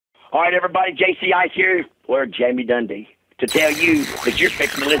All right, everybody, JC Ice here, or Jamie Dundee, to tell you that you're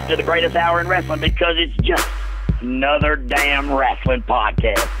fixing to listen to the greatest hour in wrestling because it's just another damn wrestling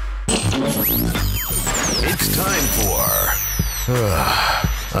podcast. It's time for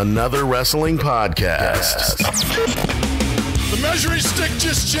another wrestling podcast. The measuring stick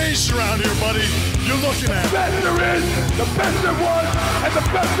just changed around here, buddy. You're looking at the best there is, the best there was, and the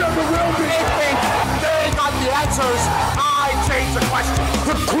best there will be. They got the answers. I change the question.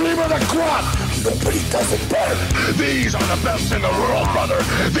 The cream of the crop. Nobody does it better. these are the best in the world, brother.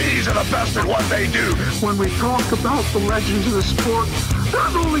 These are the best at what they do. When we talk about the legends of the sport,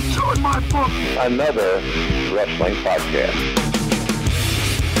 there's only two in my book. Another wrestling podcast.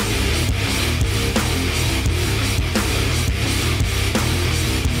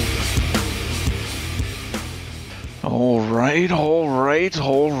 All right.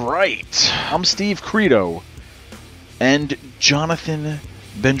 I'm Steve Credo, and Jonathan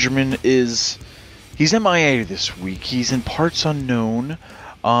Benjamin he's MIA this week. He's in parts unknown,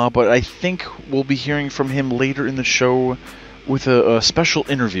 but I think we'll be hearing from him later in the show with a special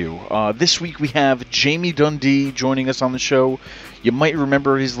interview. This week we have Jamie Dundee joining us on the show. You might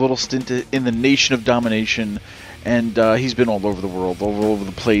remember his little stint in the Nation of Domination, and he's been all over the world, all over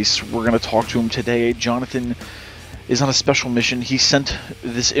the place. We're going to talk to him today. Jonathan is on a special mission. He sent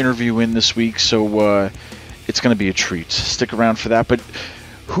this interview in this week, so it's going to be a treat. Stick around for that. But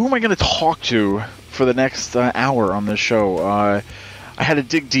who am I going to talk to for the next hour on this show? I had to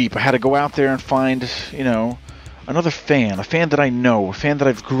dig deep. I had to go out there and find, another fan, a fan that I know, a fan that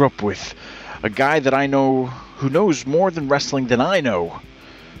I've grew up with, a guy that I know who knows more than wrestling than I know.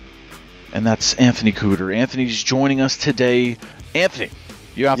 And that's Anthony Cooter. Anthony's joining us today. Anthony,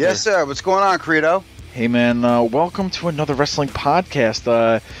 you out there? Yes, sir. What's going on, Credo? Hey, man, welcome to another wrestling podcast.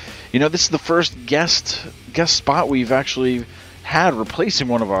 This is the first guest spot we've actually had replacing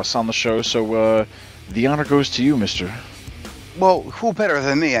one of us on the show, so the honor goes to you, mister. Well, who better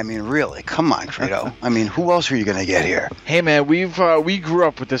than me? I mean, really? Come on, Credo. I mean, who else are you going to get here? Hey, man, we grew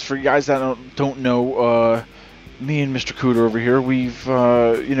up with this. For you guys that don't know, me and Mr. Cooter over here,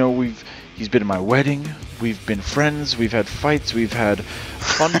 he's been at my wedding. We've been friends. We've had fights. We've had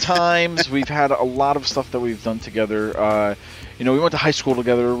fun times. We've had a lot of stuff that we've done together. We went to high school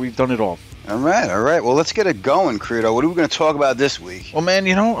together. We've done it all. All right. Well, let's get it going, Credo. What are we going to talk about this week? Well, man,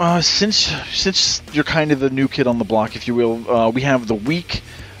 since you're kind of the new kid on the block, if you will, we have the week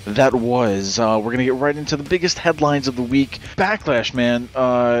that was. We're going to get right into the biggest headlines of the week. Backlash, man.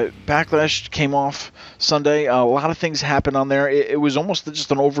 Backlash came off Sunday. A lot of things happened on there. It was almost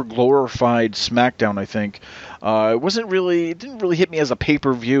just an over-glorified SmackDown, I think. It didn't really hit me as a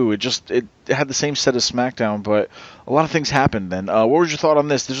pay-per-view. It had the same set as SmackDown, but a lot of things happened then. What was your thought on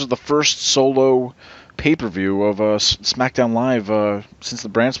this? This was the first solo pay-per-view of SmackDown Live since the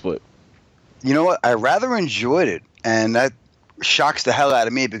brand split. You know what? I rather enjoyed it, and that shocks the hell out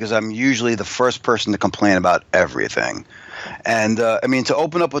of me because I'm usually the first person to complain about everything. And, to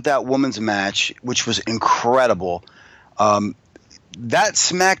open up with that women's match, which was incredible, that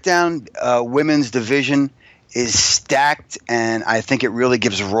SmackDown women's division is stacked, and I think it really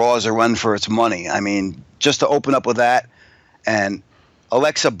gives Raw a run for its money. I mean, just to open up with that, and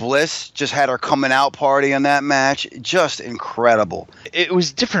Alexa Bliss just had her coming out party on that match. Just incredible. It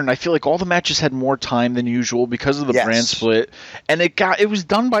was different. I feel like all the matches had more time than usual because of the brand split, and it was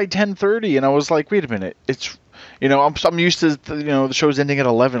done by 10:30, and I was like, wait a minute, it's. I'm used to the show's ending at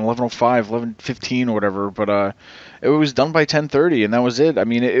 11:05, 11:15 or whatever, but it was done by 10:30, and that was it. I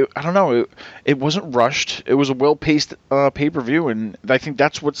mean, I don't know, it wasn't rushed. It was a well-paced pay-per-view, and I think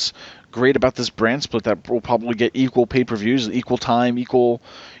that's what's great about this brand split, that we'll probably get equal pay-per-views, equal time, equal,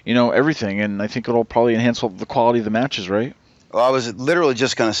 everything, and I think it'll probably enhance the quality of the matches, right? Well, I was literally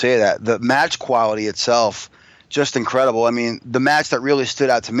just going to say that. The match quality itself, just incredible. I mean, the match that really stood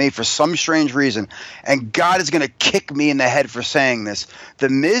out to me for some strange reason, and God is going to kick me in the head for saying this, The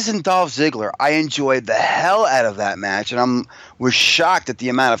Miz and Dolph Ziggler, I enjoyed the hell out of that match, and was shocked at the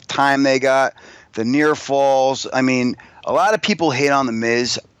amount of time they got, the near falls. I mean, a lot of people hate on The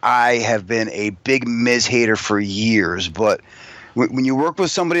Miz. I have been a big Miz hater for years, but when you work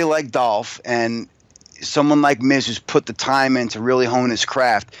with somebody like Dolph and someone like Miz who's put the time in to really hone his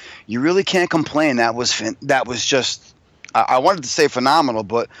craft, you really can't complain. That was just, I wanted to say phenomenal,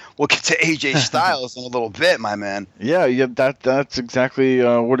 but we'll get to AJ Styles in a little bit, my man. Yeah, that's exactly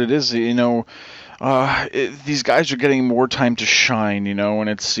what it is. These guys are getting more time to shine, and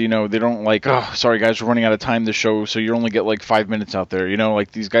it's, they don't like, oh, sorry guys, we're running out of time to show, so you only get like 5 minutes out there,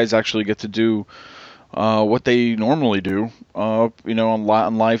 like these guys actually get to do what they normally do, on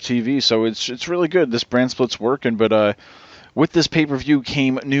live TV. So it's really good. This brand split's working, but with this pay-per-view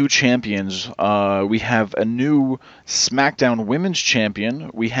came new champions. We have a new SmackDown Women's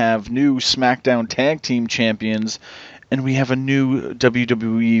Champion. We have new SmackDown Tag Team Champions. And we have a new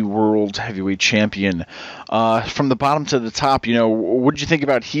WWE World Heavyweight Champion. From the bottom to the top, what did you think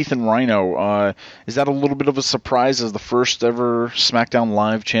about Heath and Rhino? Is that a little bit of a surprise as the first ever SmackDown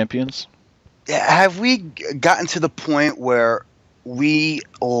Live champions? Have we gotten to the point where we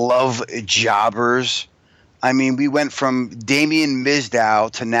love jobbers? I mean, we went from Damian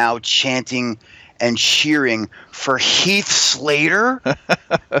Mizdow to now chanting and cheering for Heath Slater. I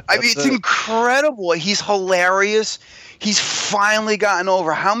mean, it's incredible. He's hilarious. He's finally gotten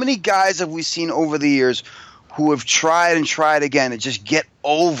over. How many guys have we seen over the years who have tried and tried again to just get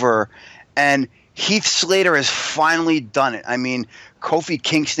over? And Heath Slater has finally done it. I mean, Kofi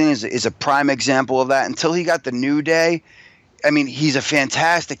Kingston is a prime example of that. Until he got the New Day, I mean, he's a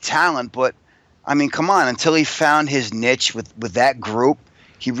fantastic talent. But, I mean, come on. Until he found his niche with that group,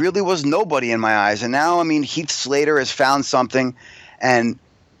 he really was nobody in my eyes. And now, I mean, Heath Slater has found something. And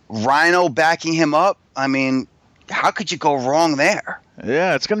Rhino backing him up, I mean, how could you go wrong there?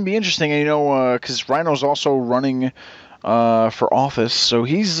 Yeah, it's going to be interesting, because Rhino's also running for office, so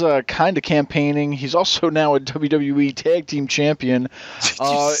he's kind of campaigning. He's also now a WWE Tag Team Champion. Did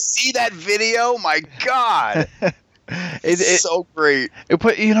you see that video? My God. It's so great.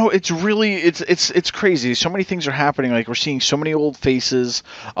 It's really it's crazy. So many things are happening. Like, we're seeing so many old faces.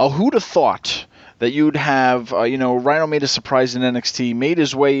 Who'd have thought that you'd have, Rhino made a surprise in NXT, made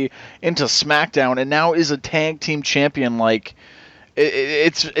his way into SmackDown, and now is a tag team champion. Like,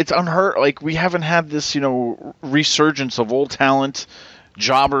 it's unheard. Like, we haven't had this, resurgence of old talent,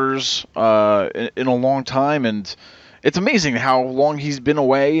 jobbers, in a long time, and it's amazing how long he's been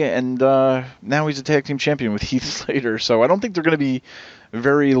away, and now he's a tag team champion with Heath Slater. So I don't think they're going to be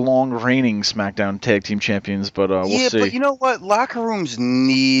very long reigning SmackDown tag team champions, but we'll see. Yeah, but you know what? Locker rooms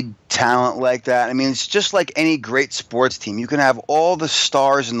need talent like that. I mean, it's just like any great sports team. You can have all the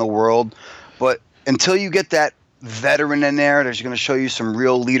stars in the world, but until you get that veteran in there that's going to show you some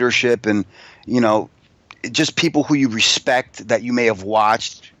real leadership and, just people who you respect that you may have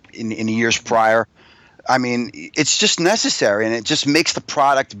watched in years prior. I mean, it's just necessary, and it just makes the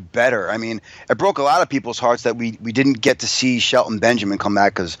product better. I mean, it broke a lot of people's hearts that we didn't get to see Shelton Benjamin come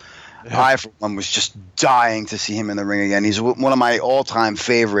back, because I, for one, was just dying to see him in the ring again. He's one of my all-time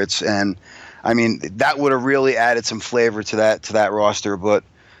favorites, and, I mean, that would have really added some flavor to that roster. But,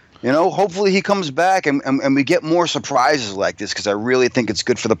 hopefully he comes back, and we get more surprises like this, because I really think it's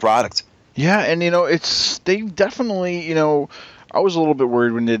good for the product. Yeah, and, they definitely, I was a little bit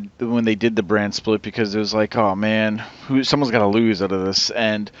worried when they did the brand split, because it was like, oh man, someone's got to lose out of this.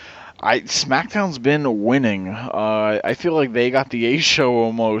 And SmackDown's been winning. I feel like they got the A show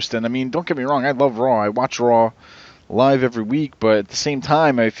almost. And I mean, don't get me wrong, I love Raw. I watch Raw live every week, but at the same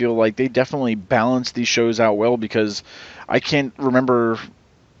time, I feel like they definitely balance these shows out well, because I can't remember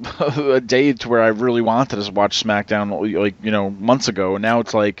a day to where I really wanted to watch SmackDown, like, months ago. And now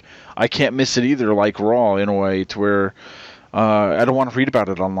it's like I can't miss it either, like Raw, in a way, to where I don't want to read about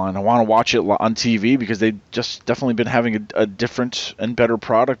it online. I want to watch it on TV, because they've just definitely been having a different and better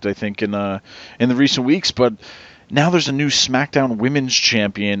product, I think, in the recent weeks. But now there's a new SmackDown Women's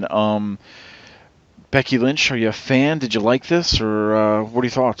Champion. Becky Lynch, are you a fan? Did you like this, or what are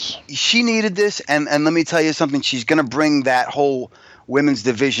your thoughts? She needed this, and let me tell you something. She's going to bring that whole women's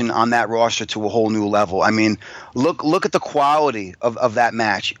division on that roster to a whole new level. I mean, look at the quality of that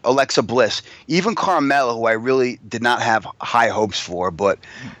match. Alexa Bliss, even Carmella, who I really did not have high hopes for, but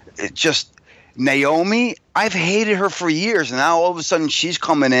it just Naomi, I've hated her for years, and now all of a sudden she's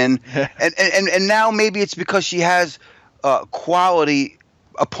coming in, and now maybe it's because she has quality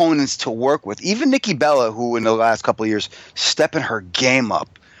opponents to work with. Even Nikki Bella, who in the last couple of years stepping her game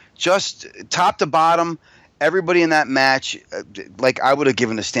up, just top to bottom. Everybody in that match, like, I would have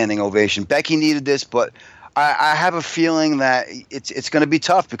given a standing ovation. Becky needed this, but I have a feeling that it's going to be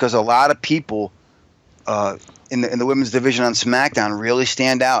tough, because a lot of people in the women's division on SmackDown really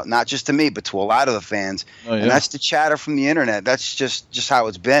stand out, not just to me, but to a lot of the fans. Oh, yeah. And that's the chatter from the internet. That's just how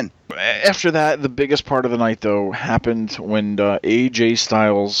it's been. After that, the biggest part of the night, though, happened when AJ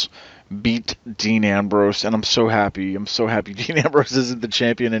Styles beat Dean Ambrose, and I'm so happy. Dean Ambrose isn't the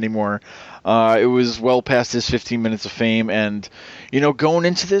champion anymore. It was well past his 15 minutes of fame, and going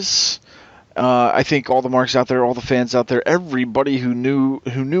into this, I think all the marks out there, all the fans out there, everybody who knew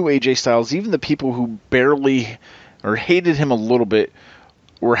AJ Styles, even the people who barely or hated him a little bit,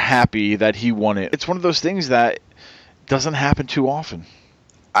 were happy that he won it. It's one of those things that doesn't happen too often.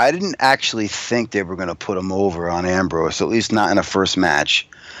 I didn't actually think they were going to put him over on Ambrose, at least not in a first match.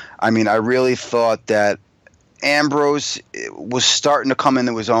 I mean, I really thought that Ambrose was starting to come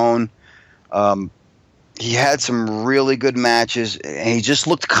into his own. He had some really good matches, and he just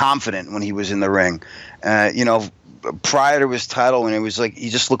looked confident when he was in the ring. Prior to his title, and it was like he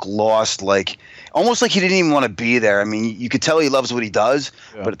just looked lost, like almost like he didn't even want to be there. I mean, you could tell he loves what he does,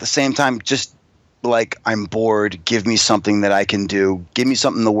 but at the same time, just like, I'm bored. Give me something that I can do. Give me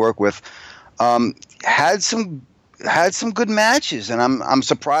something to work with. Had some good matches, and I'm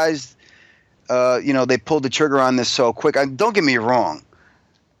surprised. They pulled the trigger on this so quick. Don't get me wrong.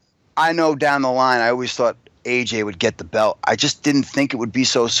 I know down the line, I always thought AJ would get the belt. I just didn't think it would be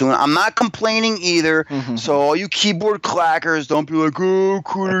so soon. I'm not complaining either. Mm-hmm. So all you keyboard clackers, don't be like, oh,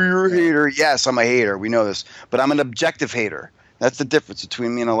 Cooter, you're a hater. Yes, I'm a hater. We know this. But I'm an objective hater. That's the difference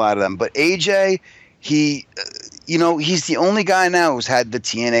between me and a lot of them. But AJ, he's the only guy now who's had the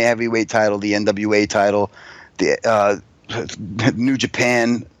TNA heavyweight title, the NWA title, the New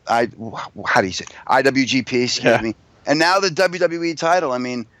Japan, how do you say it? IWGP, excuse me. And now the WWE title. I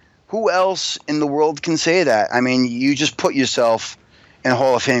mean, who else in the world can say that? I mean, you just put yourself in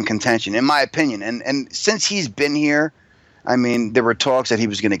Hall of Fame contention, in my opinion. And since he's been here, I mean, there were talks that he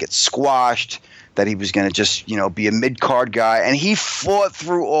was going to get squashed, that he was going to just, be a mid-card guy. And he fought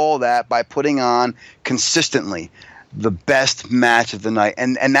through all that by putting on consistently the best match of the night.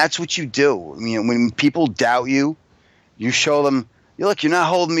 And that's what you do. I mean, when people doubt you, you show them, look, you're not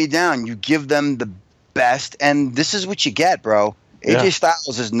holding me down. You give them the best, and this is what you get, bro. AJ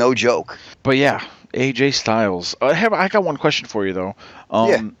Styles is no joke. But yeah, AJ Styles. I got one question for you, though.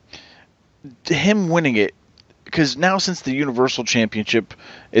 Him winning it, because now since the Universal Championship,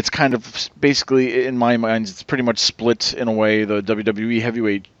 it's kind of basically, in my mind, it's pretty much split in a way, the WWE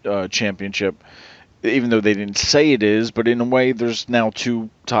Heavyweight Championship, even though they didn't say it is, but in a way there's now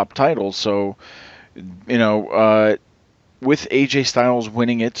two top titles. So, with AJ Styles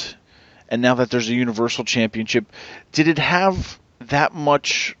winning it, and now that there's a Universal Championship, did it have that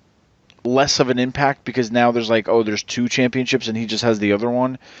much less of an impact because now there's there's two championships and he just has the other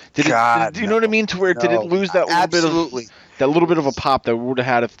one? Do you know what I mean? To where did it lose that little bit of a pop that we would have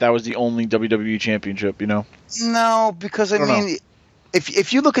had if that was the only WWE championship? No, because I mean,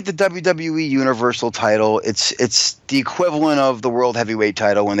 if you look at the WWE Universal title, it's the equivalent of the World Heavyweight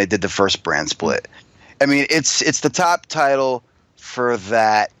title when they did the first brand split. I mean, it's the top title for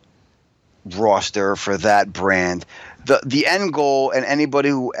that roster, for that brand. The end goal, and anybody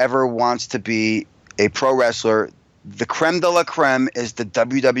who ever wants to be a pro wrestler, the creme de la creme is the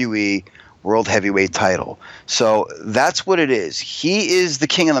WWE World Heavyweight title. So that's what it is. He is the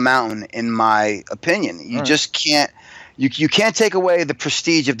king of the mountain, in my opinion. You just can't you can't take away the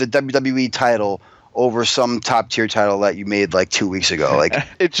prestige of the WWE title over some top tier title that you made 2 weeks ago.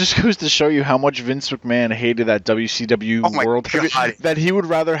 It just goes to show you how much Vince McMahon hated that WCW World Heavyweight, that he would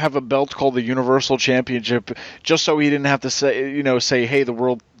rather have a belt called the Universal Championship just so he didn't have to say hey, the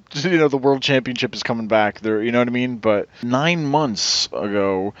world the World Championship is coming back there, you know what I mean? But 9 months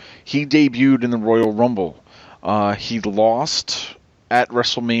ago he debuted in the Royal Rumble. He lost at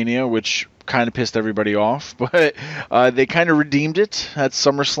WrestleMania, which kind of pissed everybody off, but they kind of redeemed it at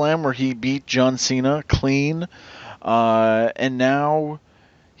SummerSlam where he beat John Cena clean, and now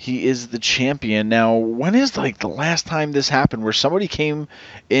he is the champion. Now, when is the last time this happened where somebody came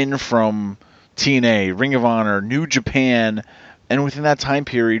in from TNA, Ring of Honor, New Japan, and within that time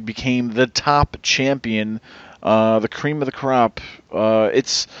period became the top champion, the cream of the crop?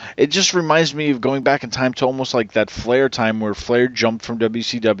 It just reminds me of going back in time to almost like that Flair time where Flair jumped from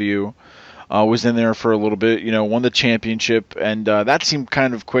WCW, was in there for a little bit, won the championship, and that seemed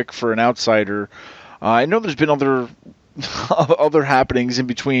kind of quick for an outsider. I know there's been other happenings in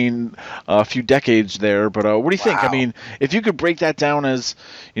between a few decades there, but what do you think? I mean, if you could break that down as,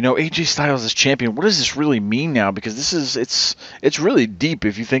 AJ Styles as champion, what does this really mean now? Because it's really deep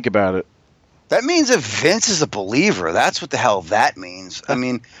if you think about it. That means that Vince is a believer. That's what the hell that means. I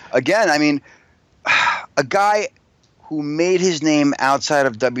mean, again, a guy who made his name outside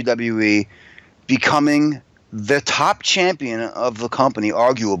of WWE, becoming the top champion of the company,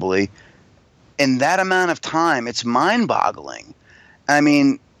 arguably, in that amount of time, it's mind-boggling. I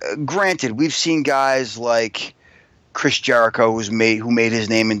mean, granted, we've seen guys like Chris Jericho, who made his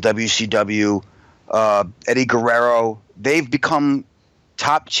name in WCW, Eddie Guerrero. They've become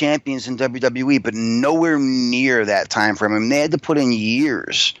top champions in WWE, but nowhere near that time frame. I mean, they had to put in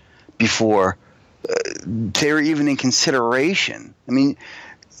years before they were even in consideration. I mean,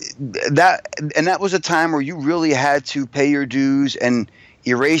 that was a time where you really had to pay your dues and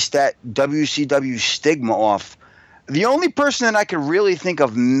erase that WCW stigma off. The only person that I could really think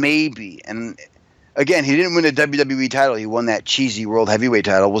of maybe, and again, he didn't win a WWE title, he won that cheesy World Heavyweight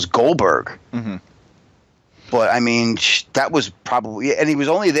title, was Goldberg. Mm-hmm. But I mean, that was probably, and he was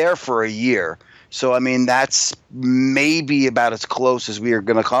only there for a year. So I mean, that's maybe about as close as we are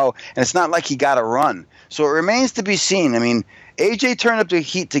going to call. And it's not like he got a run. So it remains to be seen. I mean, AJ turned up the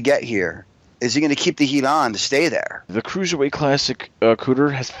heat to get here. Is he going to keep the heat on to stay there? The Cruiserweight Classic,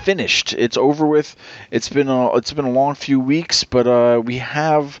 Cooter, has finished. It's over with. It's been a long few weeks, but we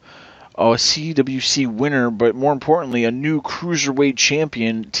have a CWC winner, but more importantly, a new Cruiserweight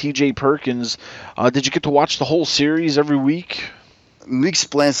champion, TJ Perkins. Did you get to watch the whole series every week? Let me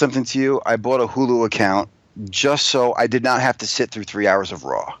explain something to you. I bought a Hulu account just so I did not have to sit through 3 hours of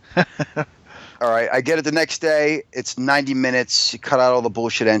Raw. All right, I get it the next day. It's 90 minutes. You cut out all the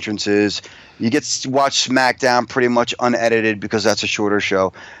bullshit entrances. You get to watch SmackDown pretty much unedited because that's a shorter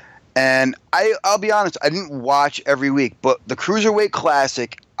show. And I'll be honest, I didn't watch every week, but the Cruiserweight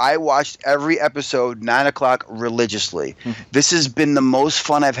Classic, I watched every episode 9 o'clock religiously. This has been the most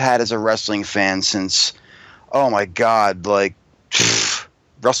fun I've had as a wrestling fan since, oh my God, like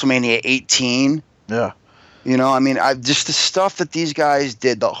WrestleMania 18. Yeah. You know, I mean, just the stuff that these guys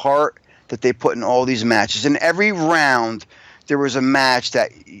did, the heart that they put in all these matches. In every round, there was a match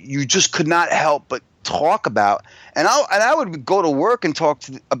that you just could not help but talk about. And I would go to work and talk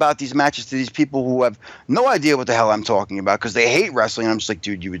about these matches to these people who have no idea what the hell I'm talking about because they hate wrestling. And I'm just like,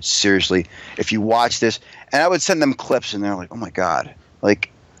 dude, you would seriously, if you watch this. And I would send them clips, and they're like, oh, my God.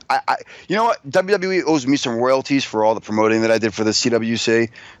 Like, you know what? WWE owes me some royalties for all the promoting that I did for the CWC.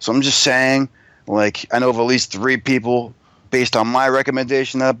 So I'm just saying, like, I know of at least 3 people based on my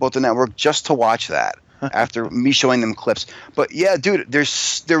recommendation that I bought the network just to watch that after me showing them clips. But yeah, dude,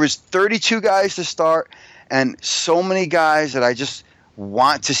 there was 32 guys to start and so many guys that I just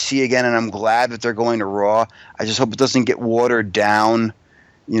want to see again, and I'm glad that they're going to Raw. I just hope it doesn't get watered down,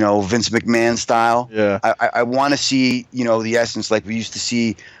 you know, Vince McMahon style. Yeah. I want to see, you know, the essence like we used to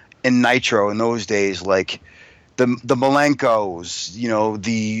see in Nitro in those days, like the Malenkos, you know,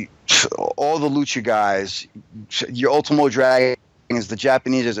 all the Lucha guys, your Ultimo Dragons, the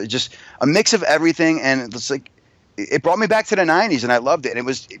Japanese, just a mix of everything, and it's like it brought me back to the 90s, and I loved it. And it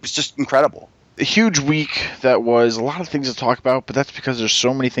was just incredible. A huge week that was, a lot of things to talk about, but that's because there's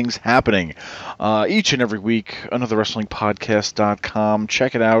so many things happening each and every week. AnotherWrestlingPodcast.com.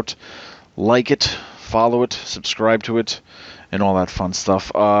 Check it out, like it, follow it, subscribe to it, and all that fun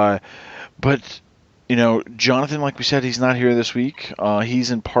stuff. But you know, Jonathan, like we said, he's not here this week.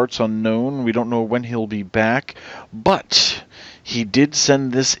 He's in parts unknown. We don't know when he'll be back. But he did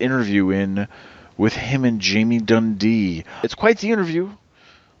send this interview in with him and Jamie Dundee. It's quite the interview.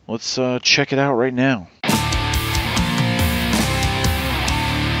 Let's check it out right now.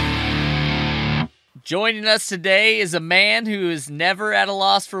 Joining us today is a man who is never at a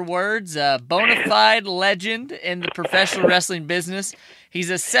loss for words, a bona fide legend in the professional wrestling business. He's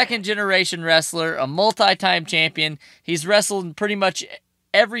a second-generation wrestler, a multi-time champion. He's wrestled in pretty much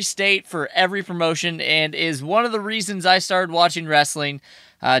every state for every promotion and is one of the reasons I started watching wrestling.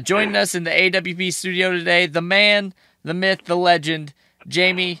 Joining us in the AWP studio today, the man, the myth, the legend,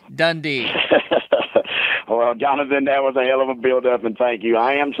 Jamie Dundee. Well, Jonathan, that was a hell of a build-up, and thank you.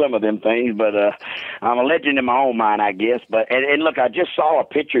 I am some of them things, but I'm a legend in my own mind, I guess. But and look, I just saw a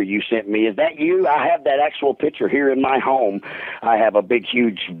picture you sent me. Is that you? I have that actual picture here in my home. I have a big,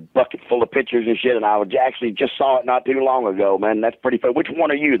 huge bucket full of pictures and shit, and I actually just saw it not too long ago, man. That's pretty fun. Which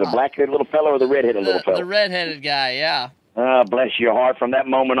one are you, the black-haired little fella or the red-headed little fella? The red-headed guy, yeah. Bless your heart. From that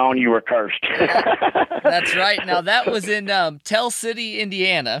moment on, you were cursed. That's right. Now, that was in Tell City,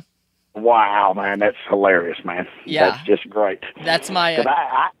 Indiana. Wow, man, that's hilarious, man. Yeah. That's just great. That's my...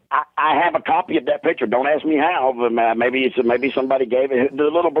 I have a copy of that picture. Don't ask me how, but maybe somebody gave it. The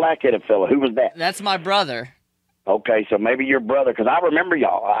little black-headed fella, who was that? That's my brother. Okay, so maybe your brother, because I remember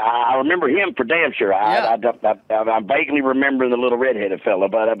y'all. I remember him for damn sure. I vaguely remember the little redheaded fella,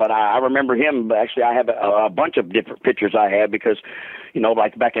 but I remember him. Actually, I have a bunch of different pictures I have because, you know,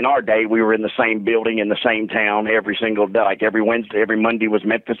 like back in our day, we were in the same building in the same town every single day. Like every Wednesday, every Monday was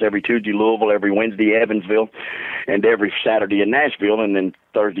Memphis, every Tuesday Louisville, every Wednesday Evansville, and every Saturday in Nashville, and then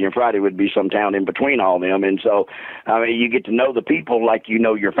Thursday and Friday would be some town in between all them. And so, I mean, you get to know the people like you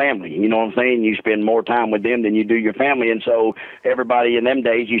know your family. You know what I'm saying? You spend more time with them than you do your family. And so everybody in them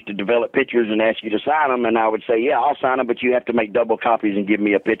days used to develop pictures and ask you to sign them. And I would say, yeah, I'll sign them, but you have to make double copies and give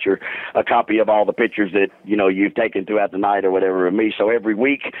me a copy of all the pictures that, you know, you've taken throughout the night or whatever of me. So every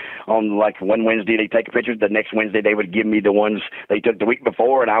week on like one Wednesday they take pictures, the next Wednesday they would give me the ones they took the week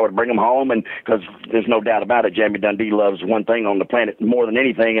before, and I would bring them home. And because there's no doubt about it, Jamie Dundee loves one thing on the planet more than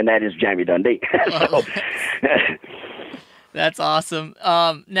anything, and that is Jamie Dundee. So, that's awesome.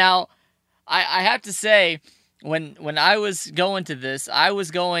 Now, I have to say, when I was going to this, I was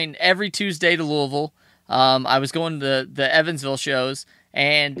going every Tuesday to Louisville. I was going to the Evansville shows,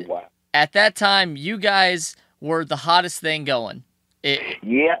 and at that time, you guys were the hottest thing going.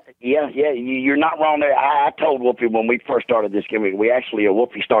 Yeah. You're not wrong there. I told Wolfie when we first started this gimmick,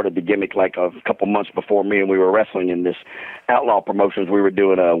 Wolfie started the gimmick like a couple months before me, and we were wrestling in this Outlaw Promotions. We were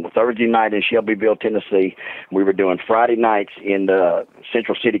doing a Thursday night in Shelbyville, Tennessee. We were doing Friday nights in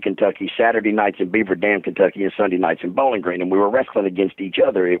Central City, Kentucky, Saturday nights in Beaver Dam, Kentucky, and Sunday nights in Bowling Green, and we were wrestling against each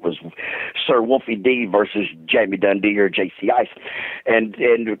other. It was Sir Wolfie D versus Jamie Dundee or JC Ice. And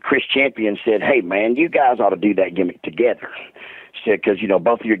Chris Champion said, hey, man, you guys ought to do that gimmick together. Because,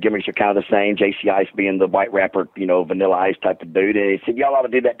 both of your gimmicks are kind of the same, JC Ice being the white rapper, Vanilla Ice type of dude. And he said, y'all ought to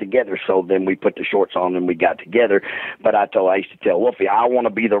do that together. So then we put the shorts on and we got together. But I used to tell Wolfie, I want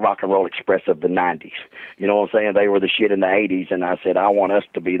to be the Rock and Roll Express of the 90s. You know what I'm saying? They were the shit in the 80s. And I said, I want us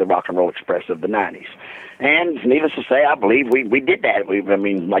to be the Rock and Roll Express of the 90s. And needless to say, I believe we did that.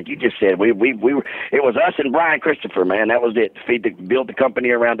 Like you just said, we were, it was us and Brian Christopher, man. That was it. Build the company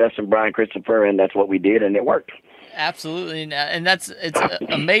around us and Brian Christopher, and that's what we did, and it worked. Absolutely, and it's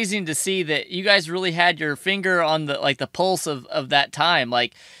amazing to see that you guys really had your finger on the pulse of that time.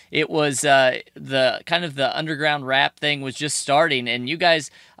 Like it was the kind of the underground rap thing was just starting, and you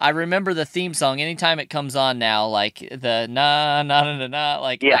guys. I remember the theme song anytime it comes on now, like the na na na na na.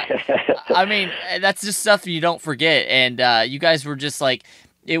 Like yeah, I mean that's just stuff you don't forget, and you guys were just like.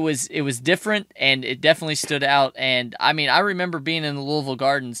 It was different, and it definitely stood out. And I mean, I remember being in the Louisville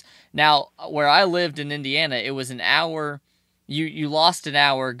Gardens. Now, where I lived in Indiana, it was an hour. You lost an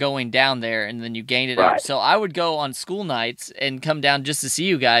hour going down there, and then you gained it out. So I would go on school nights and come down just to see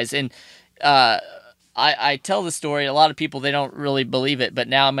you guys. And I tell the story. A lot of people, they don't really believe it, but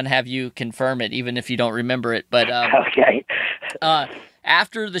now I'm going to have you confirm it, even if you don't remember it. But okay.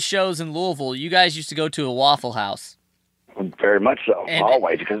 After the shows in Louisville, you guys used to go to a Waffle House. Very much so, and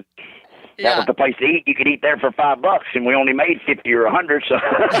always, because that was the place to eat. You could eat there for $5, and we only made 50 or 100, so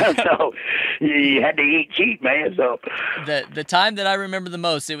so you had to eat cheap, man. So the time that I remember the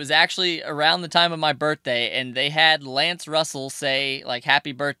most, it was actually around the time of my birthday, and they had Lance Russell say like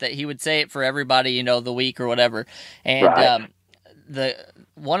 "Happy Birthday." He would say it for everybody, the week or whatever, and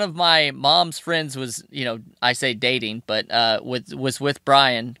one of my mom's friends was, I say dating, but was with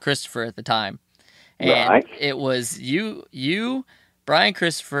Brian Christopher at the time. And it was you, Brian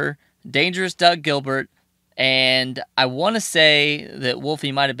Christopher, Dangerous Doug Gilbert, and I want to say that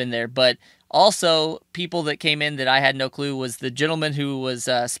Wolfie might have been there, but also people that came in that I had no clue was the gentleman who was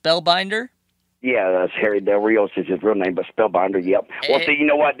Spellbinder. Yeah, that's Harry Del Rios is his real name, but Spellbinder, yep. Well, see, you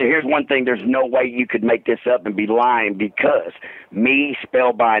know what? Here's one thing. There's no way you could make this up and be lying because me,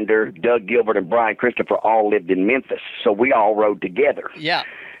 Spellbinder, Doug Gilbert, and Brian Christopher all lived in Memphis, so we all rode together. Yeah.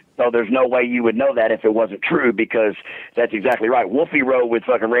 So there's no way you would know that if it wasn't true, because that's exactly right. Wolfie rode with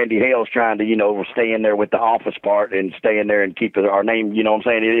fucking Randy Hales trying to, stay in there with the office part and stay in there and keep our name, you know what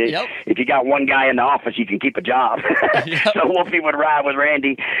I'm saying? If you got one guy in the office, you can keep a job. So Wolfie would ride with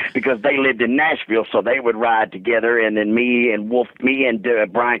Randy because they lived in Nashville, so they would ride together, and then me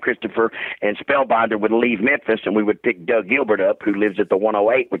and Brian Christopher and Spellbinder would leave Memphis, and we would pick Doug Gilbert up, who lives at the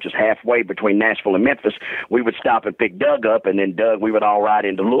 108, which is halfway between Nashville and Memphis. We would stop and pick Doug up, and then Doug, we would all ride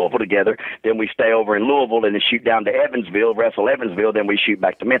into Louisville together. Then we stay over in Louisville and then shoot down to Evansville, wrestle Evansville, then we shoot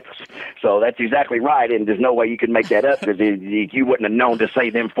back to Memphis. So that's exactly right, and there's no way you could make that up because you wouldn't have known to say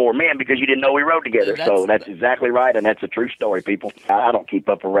them four men because you didn't know we rode together. So that's exactly right, and that's a true story, people. I don't keep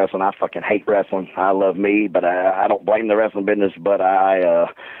up with wrestling. I fucking hate wrestling. I love me, but I don't blame the wrestling business, but I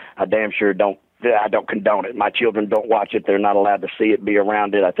damn sure don't. I don't condone it. My children don't watch it. They're not allowed to see it, be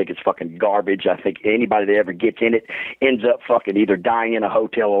around it. I think it's fucking garbage. I think anybody that ever gets in it ends up fucking either dying in a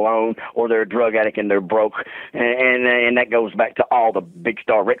hotel alone or they're a drug addict and they're broke. And that goes back to all the big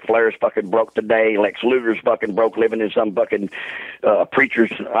star. Ric Flair's fucking broke today. Lex Luger's fucking broke living in some fucking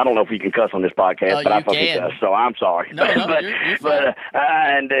preachers. I don't know if you can cuss on this podcast, but I fucking cuss, so I'm sorry. No, you're fine.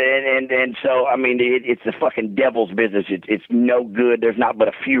 And so, I mean, it's the fucking devil's business. It's no good. There's not but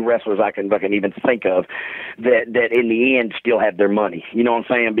a few wrestlers I can fucking even think of that in the end still have their money. You know what I'm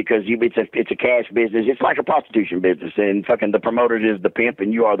saying? Because it's a cash business. It's like a prostitution business, and fucking the promoter is the pimp,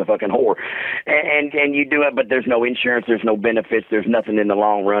 and you are the fucking whore. And you do it, but there's no insurance, there's no benefits, there's nothing in the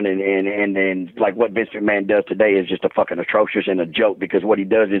long run. And like what Vince McMahon does today is just a fucking atrocious and a joke. Because what he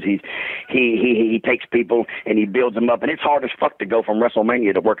does is he takes people and he builds them up, and it's hard as fuck to go from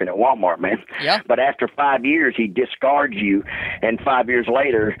WrestleMania to working at Walmart, man. Yeah. But after 5 years, he discards you, and 5 years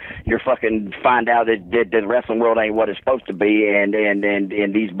later, you're fucking find out that the wrestling world ain't what it's supposed to be, and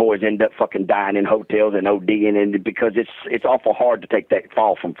these boys end up fucking dying in hotels and ODing, and because it's awful hard to take that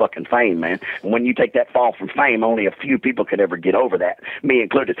fall from fucking fame, man. And when you take that fall from fame, only a few people could ever get over that, me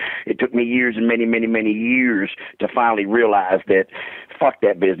included. It took me years and many, many, many years to finally realize that fuck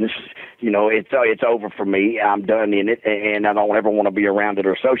that business. You know, it's over for me. I'm done in it, and I don't ever want to be around it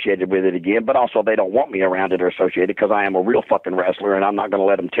or associated with it again. But also, they don't want me around it or associated because I am a real fucking wrestler, and I'm not going to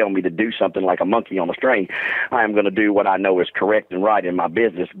let them tell me to do something like a monkey on a string. I am going to do what I know is correct and right in my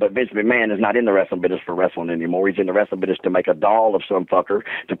business. But Vince McMahon is not in the wrestling business for wrestling anymore. He's in the wrestling business to make a doll of some fucker,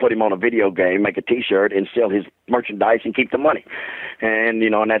 to put him on a video game, make a T-shirt, and sell his merchandise and keep the money. And, you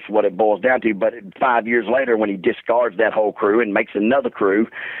know, and that's what it boils down to. But 5 years later, when he discards that whole crew and makes another crew,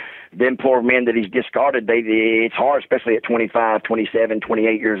 them poor men that he's discarded, it's hard, especially at 25, 27,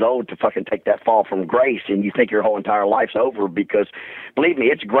 28 years old, to fucking take that fall from grace, and you think your whole entire life's over because, believe me,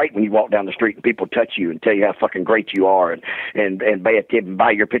 it's great when you walk down the street and people touch you and tell you how fucking great you are and buy a tip and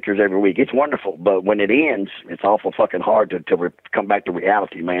buy your pictures every week. It's wonderful, but when it ends, it's awful fucking hard to come back to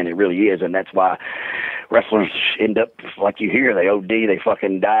reality, man. It really is, and that's why wrestlers end up, like you hear, they OD, they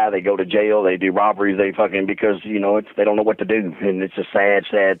fucking die, they go to jail, they do robberies, they fucking, because, you know, they don't know what to do, and it's a sad,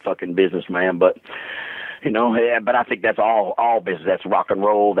 sad fucking business, man. But you know, but I think that's all business. That's rock and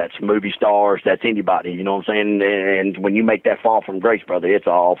roll, that's movie stars, that's anybody, you know what I'm saying? And when you make that fall from grace, brother, it's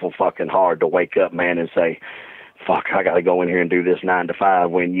awful fucking hard to wake up, man, and say, fuck, I gotta go in here and do this 9 to 5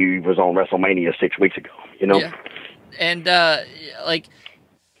 when you was on WrestleMania 6 weeks ago, you know? Yeah. And like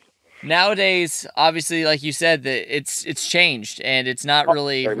nowadays, obviously, like you said, that it's changed, and it's not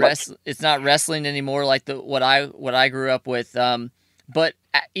really it's not wrestling anymore like what I grew up with. But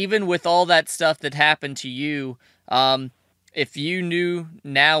even with all that stuff that happened to you, if you knew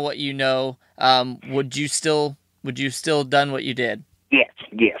now what you know, would you still done what you did?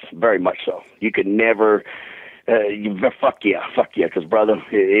 Yes, very much so. You could never. Fuck yeah, because brother,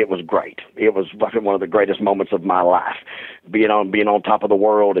 it was great. It was fucking one of the greatest moments of my life, being on top of the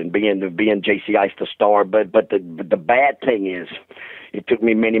world and being JC Ice the star. But the bad thing is, it took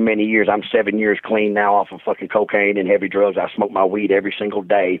me many, many years. I'm 7 years clean now off of fucking cocaine and heavy drugs. I smoke my weed every single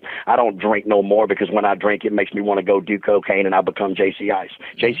day. I don't drink no more because when I drink, it makes me want to go do cocaine, and I become JC Ice.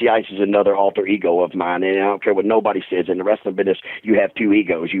 JC Ice is another alter ego of mine, and I don't care what nobody says. In the wrestling business, you have two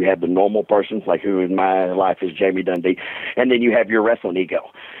egos. You have the normal person, like who in my life is Jamie Dundee, and then you have your wrestling ego.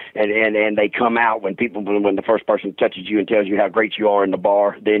 And they come out when the first person touches you and tells you how great you are in the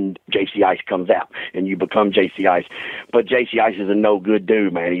bar, then JC Ice comes out, and you become JC Ice. But JC Ice is a no-good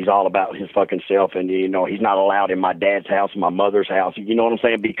dude, man. He's all about his fucking self, and, you know, he's not allowed in my dad's house, my mother's house, you know what I'm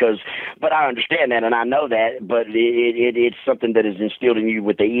saying? But I understand that, and I know that, but it's something that is instilled in you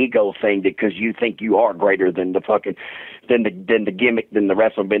with the ego thing, because you think you are greater than the fucking, than the gimmick, than the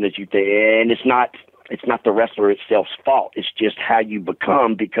wrestling business you think, and it's not the wrestler itself's fault. It's just how you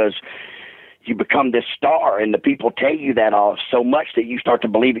become, because you become this star, and the people tell you that all so much that you start to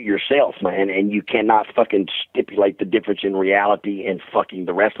believe it yourself, man, and you cannot fucking stipulate the difference in reality and fucking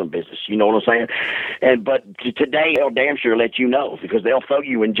the wrestling business. You know what I'm saying? But today, they'll damn sure let you know, because they'll throw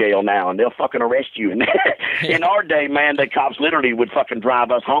you in jail now, and they'll fucking arrest you. And in our day, man, the cops literally would fucking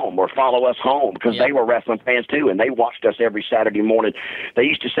drive us home or follow us home, because they were wrestling fans too, and they watched us every Saturday morning. They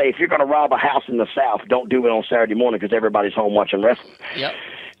used to say, if you're going to rob a house in the South, don't do it on Saturday morning, because everybody's home watching wrestling. Yep.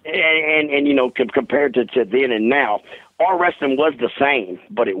 And you know, compared to then and now, our wrestling was the same,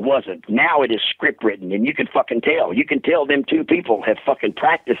 but it wasn't. Now it is script written, and you can fucking tell. You can tell them two people have fucking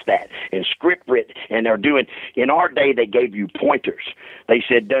practiced that and script written, and they're doing. In our day, they gave you pointers. They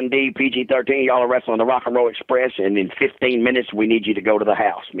said, Dundee, PG-13, y'all are wrestling the Rock and Roll Express, and in 15 minutes, we need you to go to the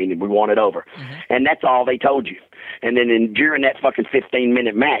house, meaning we want it over. Mm-hmm. And that's all they told you. And then during that fucking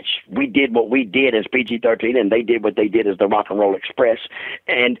 15-minute match, we did what we did as PG-13, and they did what they did as the Rock and Roll Express,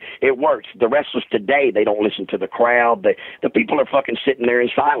 and it worked. The wrestlers today, they don't listen to the crowd. The people are fucking sitting there in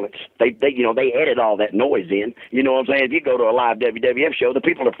silence. They edit all that noise in. You know what I'm saying? If you go to a live WWF show, the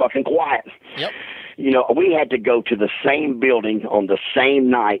people are fucking quiet. Yep. You know, we had to go to the same building on the same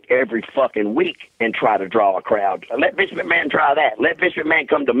night every fucking week and try to draw a crowd. Let Vince McMahon try that. Let Vince McMahon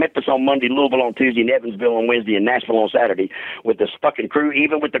come to Memphis on Monday, Louisville on Tuesday, and Evansville on Wednesday, and Nashville on Saturday with this fucking crew,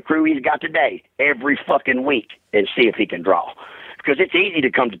 even with the crew he's got today, every fucking week, and see if he can draw. Because it's easy to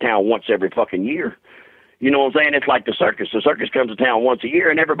come to town once every fucking year. You know what I'm saying? It's like the circus. The circus comes to town once a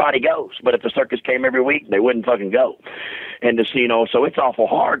year, and everybody goes. But if the circus came every week, they wouldn't fucking go. And so it's awful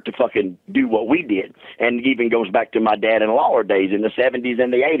hard to fucking do what we did. And it even goes back to my dad-in-law days in the 70s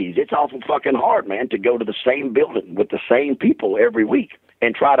and the 80s. It's awful fucking hard, man, to go to the same building with the same people every week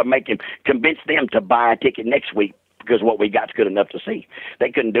and try to convince them to buy a ticket next week because what we got's good enough to see.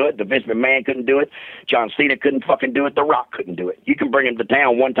 They couldn't do it. The Vince McMahon couldn't do it. John Cena couldn't fucking do it. The Rock couldn't do it. You can bring them to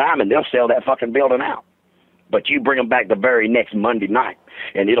town one time and they'll sell that fucking building out. But you bring them back the very next Monday night,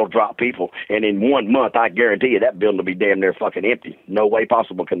 and it'll drop people. And in 1 month, I guarantee you that building will be damn near fucking empty. No way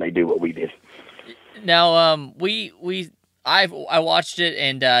possible can they do what we did. Now, I watched it,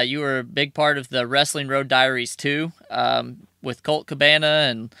 and you were a big part of the Wrestling Road Diaries too, with Colt Cabana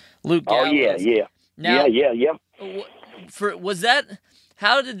and Luke Gallows. Oh yeah. Now, yeah.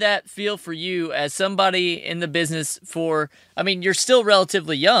 How did that feel for you as somebody in the business you're still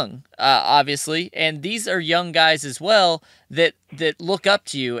relatively young, obviously, and these are young guys as well that look up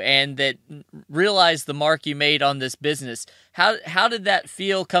to you and that realize the mark you made on this business. How did that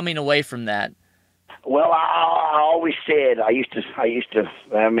feel coming away from that? Well, I always said I used to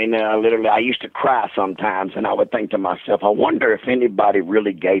cry sometimes, and I would think to myself, I wonder if anybody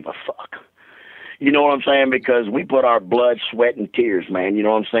really gave a fuck. You know what I'm saying? Because we put our blood, sweat, and tears, man. You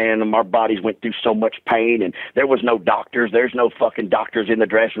know what I'm saying? And our bodies went through so much pain, and there was no doctors. There's no fucking doctors in the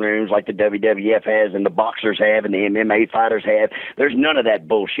dressing rooms like the WWF has and the boxers have and the MMA fighters have. There's none of that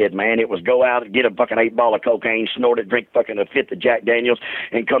bullshit, man. It was go out and get a fucking 8-ball of cocaine, snort it, drink fucking a fifth of Jack Daniels,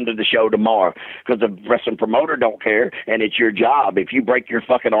 and come to the show tomorrow. Because the wrestling promoter don't care, and it's your job. If you break your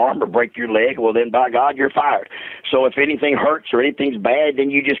fucking arm or break your leg, well, then by God, you're fired. So if anything hurts or anything's bad,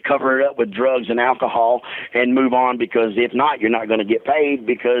 then you just cover it up with drugs and alcohol and move on, because if not, you're not going to get paid,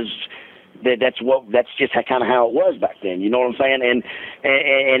 because that's just kind of how it was back then. You know what I'm saying? And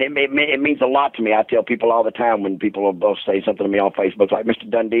it means a lot to me. I tell people all the time when people will both say something to me on Facebook, like, Mr.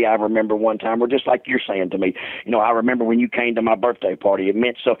 Dundee, I remember one time, or just like you're saying to me, I remember when you came to my birthday party. It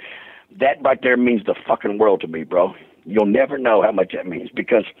meant so. That right there means the fucking world to me, bro. You'll never know how much that means,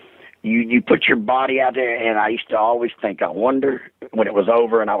 because you put your body out there, and I used to always think, I wonder when it was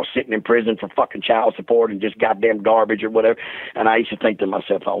over and I was sitting in prison for fucking child support and just goddamn garbage or whatever, and I used to think to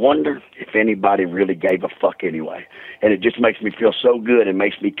myself, I wonder if anybody really gave a fuck anyway. And it just makes me feel so good and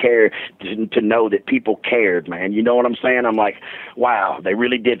makes me care to know that people cared, man. You know what I'm saying? I'm like, wow, they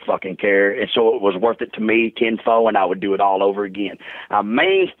really did fucking care, and so it was worth it to me tenfold, and I would do it all over again. I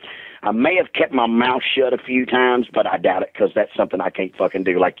may have kept my mouth shut a few times, but I doubt it, because that's something I can't fucking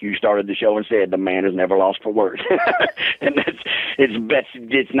do. Like you started the show and said, the man is never lost for words. And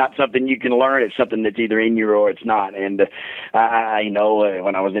it's not something you can learn. It's something that's either in you or it's not. And when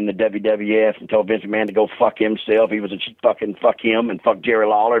I was in the WWF and told Vince McMahon to go fuck himself, he was a fucking fuck him and fuck Jerry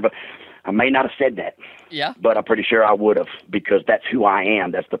Lawler, but I may not have said that. Yeah. But I'm pretty sure I would have, because that's who I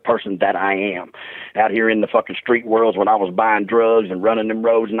am. That's the person that I am. Out here in the fucking street worlds, when I was buying drugs and running them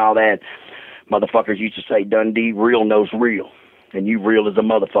roads and all that, motherfuckers used to say, Dundee, real knows real. And you real as a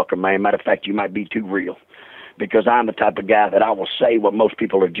motherfucker, man. Matter of fact, you might be too real. Because I'm the type of guy that I will say what most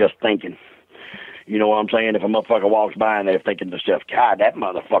people are just thinking. You know what I'm saying? If a motherfucker walks by and they're thinking to themselves, God, that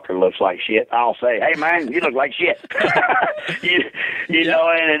motherfucker looks like shit, I'll say, hey, man, you look like shit. you know,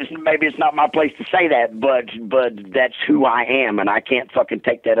 and maybe it's not my place to say that, but that's who I am, and I can't fucking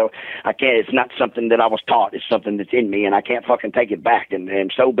take that. I can't. It's not something that I was taught. It's something that's in me, and I can't fucking take it back,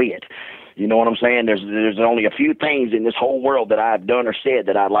 and so be it. You know what I'm saying? There's only a few things in this whole world that I've done or said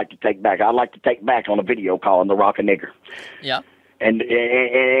that I'd like to take back. I'd like to take back on a video calling the Rock a nigger. Yeah.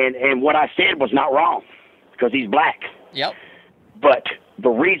 And what I said was not wrong, because he's black. Yep. But the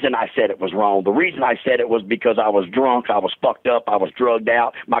reason I said it was wrong, the reason I said it was because I was drunk, I was fucked up, I was drugged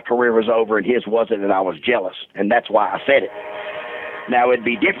out, my career was over and his wasn't, and I was jealous. And that's why I said it. Now, it'd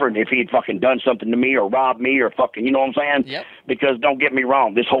be different if he'd fucking done something to me or robbed me or fucking, you know what I'm saying? Yep. Because don't get me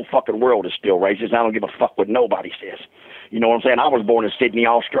wrong, this whole fucking world is still racist. I don't give a fuck what nobody says. You know what I'm saying? I was born in Sydney,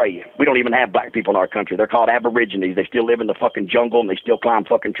 Australia. We don't even have black people in our country. They're called Aborigines. They still live in the fucking jungle, and they still climb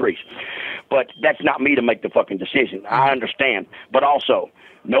fucking trees. But that's not me to make the fucking decision. I understand. But also,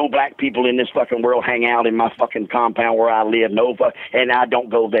 no black people in this fucking world hang out in my fucking compound where I live. And I don't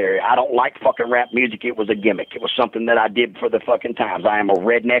go there. I don't like fucking rap music. It was a gimmick. It was something that I did for the fucking times. I am a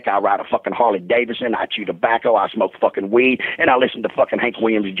redneck. I ride a fucking Harley Davidson. I chew tobacco. I smoke fucking weed. And I listen to fucking Hank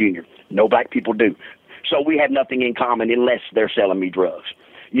Williams Jr. No black people do. So we have nothing in common unless they're selling me drugs.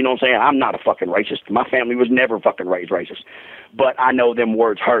 You know what I'm saying? I'm not a fucking racist. My family was never fucking raised racist. But I know them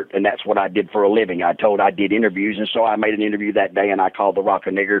words hurt, and that's what I did for a living. I did interviews, and so I made an interview that day, and I called the Rock a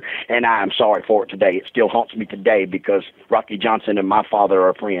nigger, and I am sorry for it today. It still haunts me today, because Rocky Johnson and my father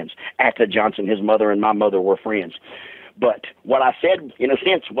are friends. Atta Johnson, his mother, and my mother were friends. But what I said, in a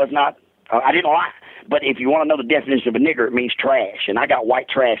sense, was not, I didn't lie. But if you want to know the definition of a nigger, it means trash. And I got white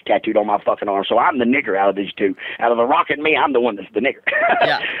trash tattooed on my fucking arm. So I'm the nigger out of these two. Out of the Rock and me, I'm the one that's the nigger.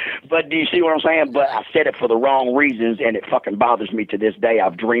 Yeah. But do you see what I'm saying? But I said it for the wrong reasons, and it fucking bothers me to this day.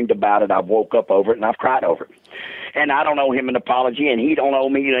 I've dreamed about it. I've woke up over it, and I've cried over it. and I don't owe him an apology, and he don't owe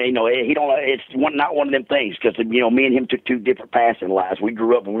me. You know, he don't. It's not one of them things because me and him took two different paths in lives. We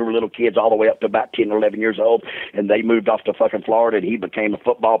grew up when we were little kids, all the way up to about 10 or 11 years old, and they moved off to fucking Florida, and he became a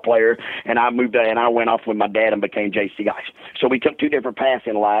football player, and I went off with my dad and became JC Ice. So we took two different paths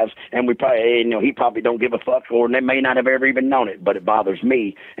in lives, and we probably, he probably don't give a fuck, or they may not have ever even known it, but it bothers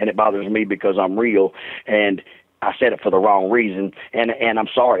me, and it bothers me because I'm real, and I said it for the wrong reason, and I'm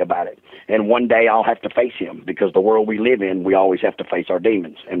sorry about it. And one day I'll have to face him, because the world we live in, we always have to face our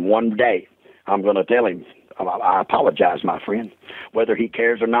demons. And one day I'm going to tell him, I apologize, my friend, whether he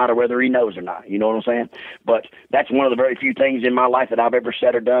cares or not, or whether he knows or not. You know what I'm saying? But that's one of the very few things in my life that I've ever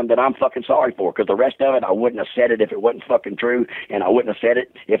said or done that I'm fucking sorry for, because the rest of it, I wouldn't have said it if it wasn't fucking true, and I wouldn't have said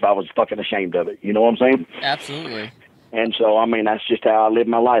it if I was fucking ashamed of it. You know what I'm saying? Absolutely. And so, I mean, that's just how I live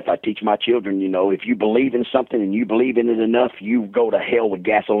my life. I teach my children, if you believe in something and you believe in it enough, you go to hell with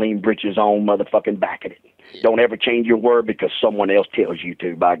gasoline britches on, motherfucking back at it. Don't ever change your word because someone else tells you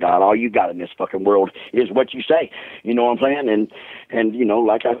to. By God, all you got in this fucking world is what you say. You know what I'm saying? And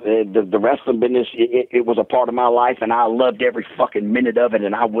like the wrestling business, it was a part of my life, and I loved every fucking minute of it,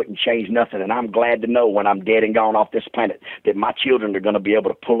 and I wouldn't change nothing. And I'm glad to know when I'm dead and gone off this planet that my children are going to be able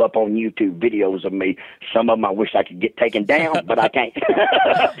to pull up on YouTube videos of me. Some of them I wish I could get taken down, but I can't.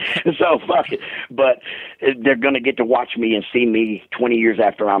 So fuck it. But they're going to get to watch me and see me 20 years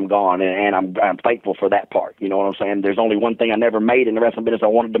after I'm gone, and I'm thankful for that part. You know what I'm saying? There's only one thing I never made in the wrestling business I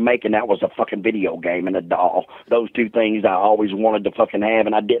wanted to make, and that was a fucking video game and a doll. Those two things I always wanted to fucking have,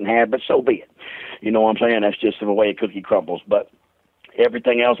 and I didn't have, but so be it. You know what I'm saying? That's just the way a cookie crumbles. But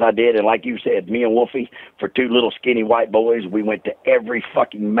everything else I did, and like you said, me and Wolfie, for two little skinny white boys, we went to every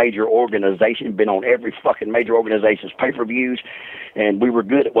fucking major organization, been on every fucking major organization's pay-per-views, and we were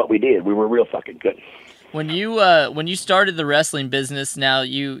good at what we did. We were real fucking good. When you started the wrestling business, now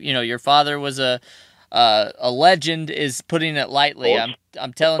your father was a legend, is putting it lightly.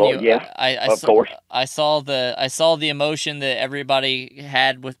 I'm telling you, yeah, I saw the emotion that everybody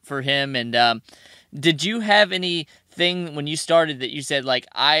had for him. And did you have anything when you started that you said, like,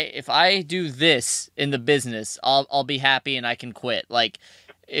 if I do this in the business, I'll be happy and I can quit? Like,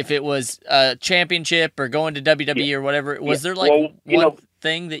 if it was a championship or going to WWE or whatever, was there one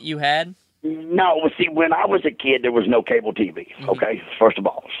thing that you had? No, see, when I was a kid, there was no cable TV, okay, first of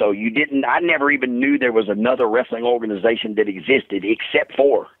all. So I never even knew there was another wrestling organization that existed except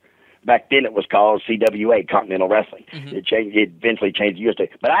for, back then it was called CWA, Continental Wrestling. It eventually changed to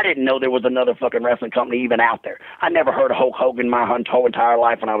USA. But I didn't know there was another fucking wrestling company even out there. I never heard of Hulk Hogan my whole entire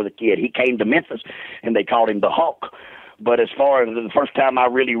life when I was a kid. He came to Memphis, and they called him the Hulk. But as far as the first time I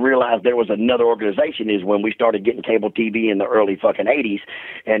really realized there was another organization is when we started getting cable TV in the early fucking 80s,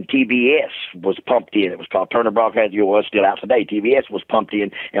 and TBS was pumped in. It was called Turner Broadcast. It's still out today. TBS was pumped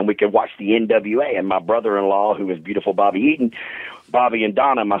in, and we could watch the NWA. And my brother-in-law, who was beautiful Bobby Eaton, Bobby and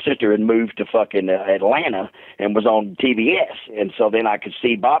Donna, my sister, had moved to fucking Atlanta and was on TBS. And so then I could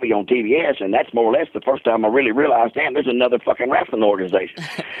see Bobby on TBS, and that's more or less the first time I really realized, damn, there's another fucking wrestling organization.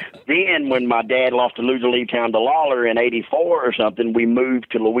 Then when my dad lost to Loser Leave Town to Lawler in 84 or something, we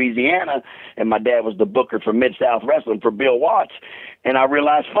moved to Louisiana, and my dad was the booker for Mid-South Wrestling for Bill Watts. And I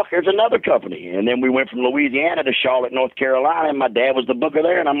realized, fuck, there's another company. And then we went from Louisiana to Charlotte, North Carolina, and my dad was the booker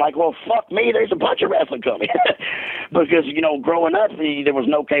there. And I'm like, well, fuck me, there's a bunch of wrestling companies. Because, growing up, there was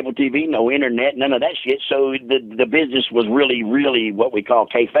no cable TV, no internet, none of that shit. So the business was really, really what we call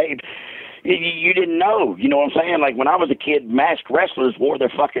kayfabe. You didn't know, you know what I'm saying? Like, when I was a kid, masked wrestlers wore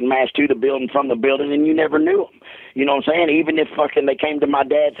their fucking mask to the building, from the building, and you never knew them. You know what I'm saying? Even if fucking they came to my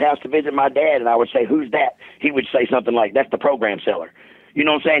dad's house to visit my dad, and I would say, who's that? He would say something like, that's the program seller. You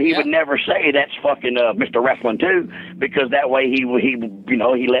know what I'm saying? He would never say that's fucking Mr. Wrestling too, because that way he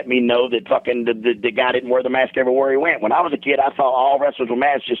let me know that fucking the guy didn't wear the mask everywhere he went. When I was a kid, I thought all wrestlers with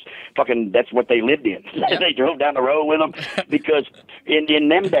masks, just fucking, that's what they lived in. They drove down the road with them, because in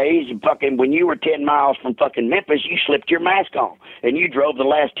them days, fucking, when you were 10 miles from fucking Memphis, you slipped your mask on, and you drove the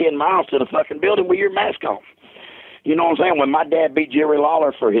last 10 miles to the fucking building with your mask on. You know what I'm saying? When my dad beat Jerry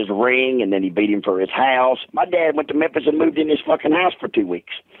Lawler for his ring, and then he beat him for his house, my dad went to Memphis and moved in his fucking house for 2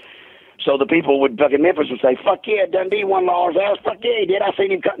 weeks. So the people would fucking Memphis would say, fuck yeah, Dundee won Lawler's house. Fuck yeah, he did. I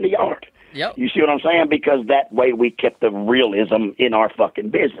seen him cutting the yard. Yep. You see what I'm saying? Because that way we kept the realism in our fucking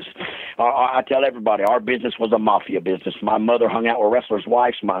business. I tell everybody, our business was a mafia business. My mother hung out with wrestlers'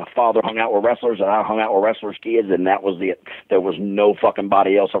 wives. My father hung out with wrestlers, and I hung out with wrestlers' kids, and that was it. There was no fucking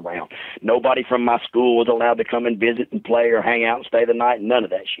body else around. Nobody from my school was allowed to come and visit and play or hang out and stay the night, none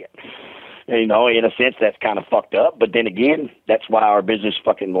of that shit. You know, in a sense, that's kind of fucked up. But then again, that's why our business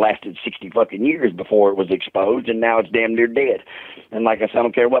fucking lasted 60 fucking years before it was exposed, and now it's damn near dead. And like I said, I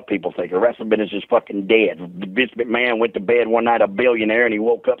don't care what people think. The wrestling business is fucking dead. Vince McMahon went to bed one night a billionaire, and he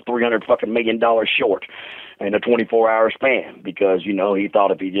woke up $300 fucking million short in a 24-hour span because, you know, he thought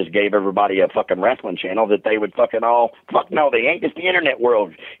if he just gave everybody a fucking wrestling channel that they would fucking all, fuck no, they ain't. It's the internet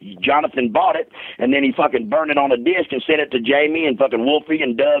world. Jonathan bought it, and then he fucking burned it on a disc and sent it to Jamie and fucking Wolfie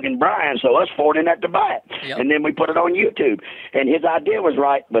and Doug and Brian, so us four didn't have to buy it. Yep. And then we put it on YouTube. And his idea was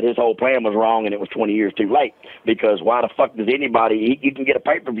right, but his whole plan was wrong, and it was 20 years too late because why the fuck does anybody, you can get a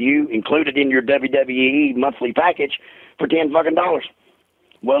pay-per-view included in your WWE monthly package for $10 fucking dollars.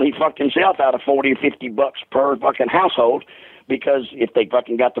 Well, he fucked himself out of $40 or $50 per fucking household because if they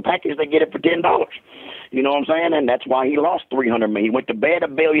fucking got the package, they get it for $10. You know what I'm saying? And that's why he lost $300 million. He went to bed a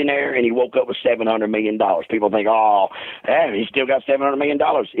billionaire and he woke up with $700 million. People think, oh, he still got $700 million.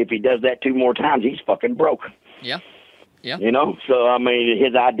 If he does that 2 more times, he's fucking broke. Yeah. Yeah. You know, so I mean,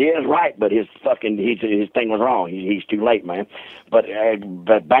 his idea is right, but his thing was wrong. He's too late, man. But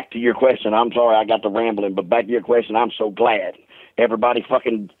back to your question, I'm sorry I got to rambling, but back to your question, I'm so glad everybody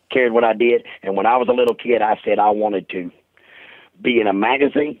fucking cared what I did. And when I was a little kid, I said I wanted to be in a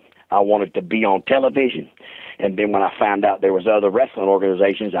magazine. I wanted to be on television. And then when I found out there was other wrestling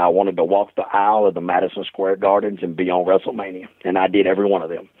organizations, I wanted to walk the aisle of the Madison Square Gardens and be on WrestleMania. And I did every one of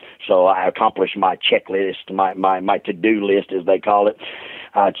them. So I accomplished my checklist, my to-do list, as they call it.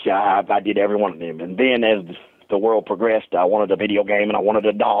 I did every one of them. And then as the world progressed, I wanted a video game, and I wanted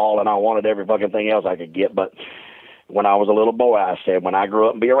a doll, and I wanted every fucking thing else I could get. But when I was a little boy, I said, when I grow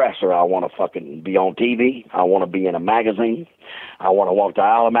up and be a wrestler, I want to fucking be on TV. I want to be in a magazine. I want to walk the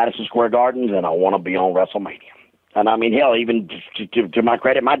aisle of Madison Square Gardens, and I want to be on WrestleMania. And I mean, hell, even to my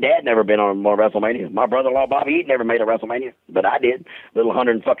credit, my dad never been on more WrestleMania. My brother-in-law Bobby, he'd never made a WrestleMania, but I did. Little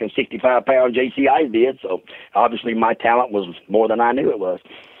 165-pound JC Ice did. So obviously, my talent was more than I knew it was.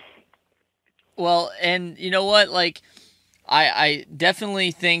 Well, and you know what? Like, I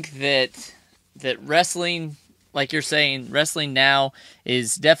definitely think that wrestling, like you're saying, wrestling now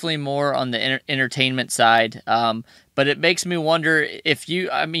is definitely more on the entertainment side. But it makes me wonder if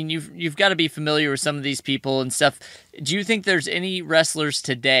you've got to be familiar with some of these people and stuff. Do you think there's any wrestlers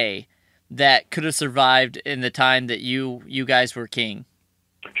today that could have survived in the time that you guys were king?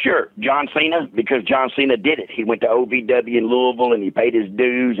 Sure, John Cena, because John Cena did it. He went to OVW in Louisville and he paid his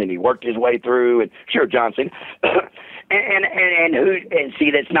dues and he worked his way through. And sure, John Cena. And see,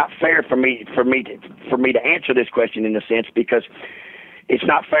 that's not fair for me to answer this question in a sense, because it's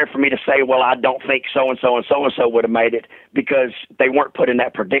not fair for me to say, well, I don't think so-and-so and so-and-so would have made it because they weren't put in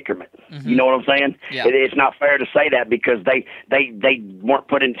that predicament. Mm-hmm. You know what I'm saying? Yeah. It's not fair to say that because they weren't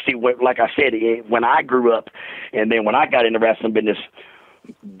put in. See, like I said, when I grew up and then when I got into wrestling business,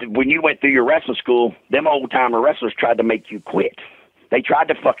 when you went through your wrestling school, them old-timer wrestlers tried to make you quit. They tried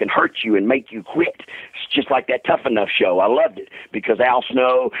to fucking hurt you and make you quit. It's just like that Tough Enough show. I loved it because Al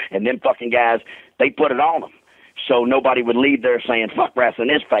Snow and them fucking guys, they put it on them. So nobody would leave there saying, fuck, wrestling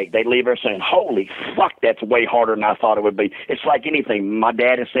is fake. They'd leave there saying, holy fuck, that's way harder than I thought it would be. It's like anything. My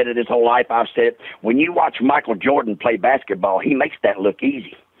dad has said it his whole life. I've said it. When you watch Michael Jordan play basketball, he makes that look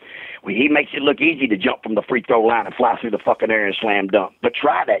easy. He makes it look easy to jump from the free throw line and fly through the fucking air and slam dunk. But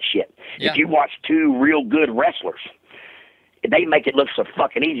try that shit. Yeah. If you watch 2 real good wrestlers, they make it look so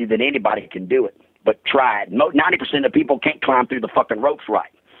fucking easy that anybody can do it. But try it. 90% of people can't climb through the fucking ropes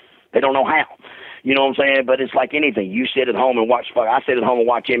right. They don't know how. You know what I'm saying? But it's like anything. You sit at home and watch. I sit at home and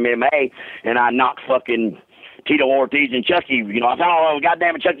watch MMA, and I knock fucking Tito Ortiz and Chucky. You know, I thought, oh,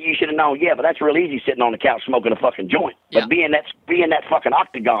 goddamn it, Chucky, you should have known. Yeah, but that's real easy sitting on the couch smoking a fucking joint. Yeah. But be in that fucking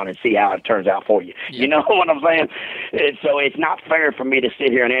octagon and see how it turns out for you. Yeah. You know what I'm saying? And so it's not fair for me to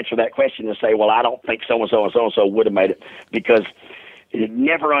sit here and answer that question and say, well, I don't think so-and-so and so-and-so would have made it, because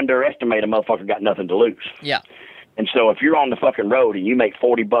never underestimate a motherfucker got nothing to lose. Yeah. And so if you're on the fucking road and you make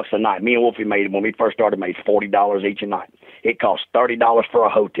 $40 a night, me and Wolfie when we first started, made $40 each a night. It cost $30 for a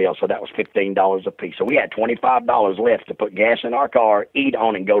hotel, so that was $15 a piece. So we had $25 left to put gas in our car, eat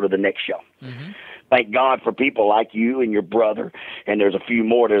on, and go to the next show. Mm-hmm. Thank God for people like you and your brother, and there's a few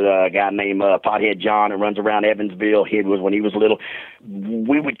more. There's a guy named Pothead John that runs around Evansville. He was when he was little.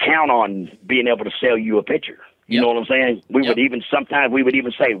 We would count on being able to sell you a picture. You know what I'm saying? Sometimes we would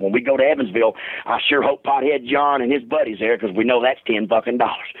even say, when we go to Evansville, I sure hope Pothead John and his buddies there, because we know that's $10 fucking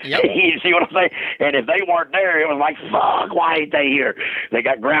dollars. Yep. You see what I'm saying? And if they weren't there, it was like, fuck, why ain't they here? They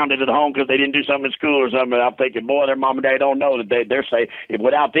got grounded at home because they didn't do something in school or something. I'm thinking, boy, their mom and dad don't know that they're saying,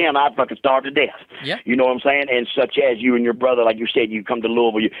 without them, I'd fucking starve to death. Yeah. You know what I'm saying? And such as you and your brother, like you said, you come to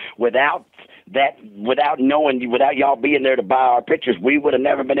Louisville, without that without y'all being there to buy our pictures, we would have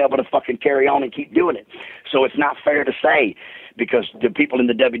never been able to fucking carry on and keep doing it. So it's not fair to say, because the people in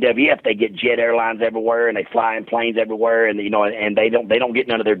the WWF, they get jet airlines everywhere and they fly in planes everywhere, and and they don't get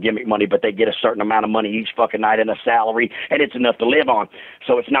none of their gimmick money, but they get a certain amount of money each fucking night in a salary, and it's enough to live on.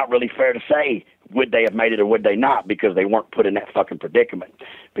 So it's not really fair to say would they have made it or would they not, because they weren't put in that fucking predicament.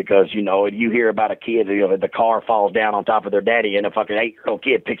 Because, you hear about a kid, the car falls down on top of their daddy and a fucking 8-year-old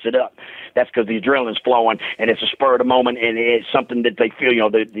kid picks it up. That's because the adrenaline's flowing and it's a spur of the moment, and it's something that they feel,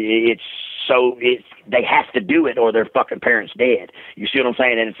 they have to do it or their fucking parents dead. You see what I'm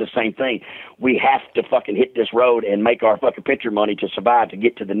saying? And it's the same thing. We have to fucking hit this road and make our fucking picture money to survive, to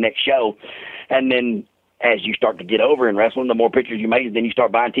get to the next show. And then as you start to get over in wrestling, the more pictures you make, then you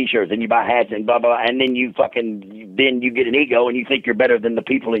start buying T-shirts, then you buy hats and blah, blah, and then you get an ego and you think you're better than the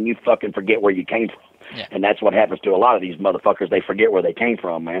people and you fucking forget where you came from. Yeah. And that's what happens to a lot of these motherfuckers. They forget where they came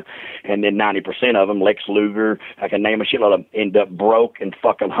from, man. And then 90% of them, Lex Luger, I can name a shitload of them, end up broke and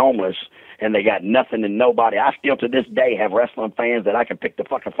fucking homeless, and they got nothing and nobody. I still to this day have wrestling fans that I can pick the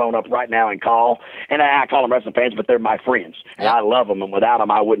fucking phone up right now and call. And I call them wrestling fans, but they're my friends. And I love them, and without them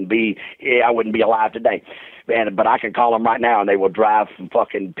I wouldn't be alive today. But I can call them right now, and they will drive and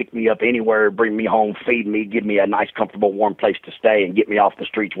fucking pick me up anywhere, bring me home, feed me, give me a nice, comfortable, warm place to stay, and get me off the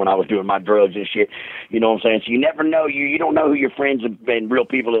streets when I was doing my drugs and shit. You know what I'm saying? So you never know. You don't know who your friends and real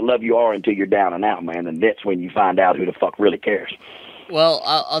people that love you are until you're down and out, man. And that's when you find out who the fuck really cares. Well,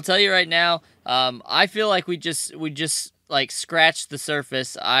 I'll tell you right now, I feel like we just like scratched the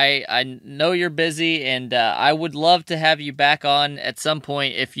surface. I know you're busy, and I would love to have you back on at some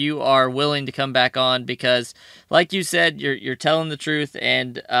point if you are willing to come back on, because like you said, you're telling the truth,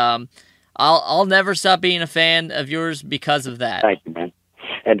 and I'll never stop being a fan of yours because of that. Thank you, man.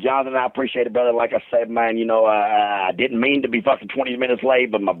 And Jonathan, I appreciate it, brother. Like I said, man, I didn't mean to be fucking 20 minutes late,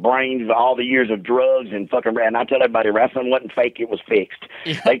 but my brain, all the years of drugs and fucking, and I tell everybody, wrestling wasn't fake, it was fixed.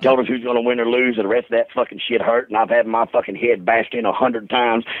 Yeah. They told us who's going to win or lose, and the rest of that fucking shit hurt, and I've had my fucking head bashed in 100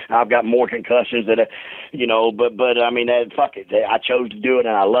 times. I've got more concussions that, but I mean, fuck it. I chose to do it,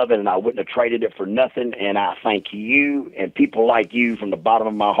 and I love it, and I wouldn't have traded it for nothing, and I thank you and people like you from the bottom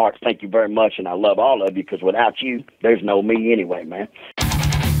of my heart. Thank you very much, and I love all of you, because without you, there's no me anyway, man.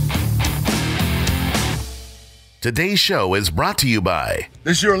 Today's show is brought to you by...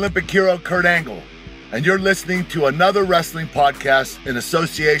 This is your Olympic hero, Kurt Angle, and you're listening to another wrestling podcast in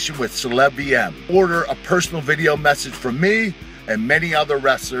association with Celeb VM. Order a personal video message from me and many other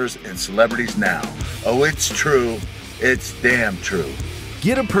wrestlers and celebrities now. Oh, it's true. It's damn true.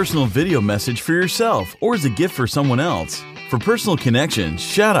 Get a personal video message for yourself or as a gift for someone else. For personal connections,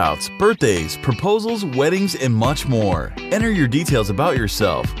 shoutouts, birthdays, proposals, weddings, and much more. Enter your details about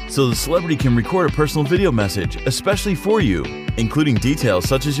yourself so the celebrity can record a personal video message, especially for you, including details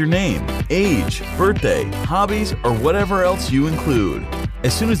such as your name, age, birthday, hobbies, or whatever else you include.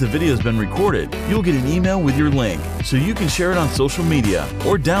 As soon as the video has been recorded, you'll get an email with your link so you can share it on social media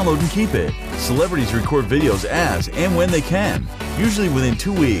or download and keep it. Celebrities record videos as and when they can, usually within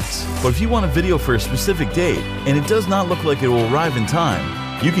 2 weeks. But if you want a video for a specific date and it does not look like it will arrive in time,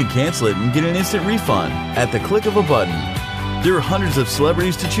 you can cancel it and get an instant refund at the click of a button. There are hundreds of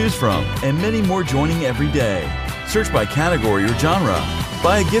celebrities to choose from and many more joining every day. Search by category or genre.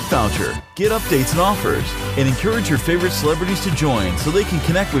 Buy a gift voucher, get updates and offers, and encourage your favorite celebrities to join so they can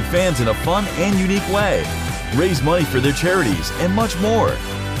connect with fans in a fun and unique way. Raise money for their charities and much more.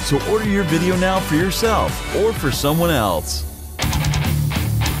 So order your video now for yourself or for someone else.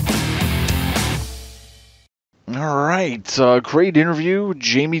 All right, great interview,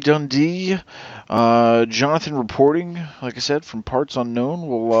 Jamie Dundee. Jonathan reporting, like I said, from parts unknown.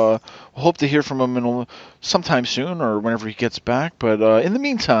 We'll hope to hear from him sometime soon or whenever he gets back. But in the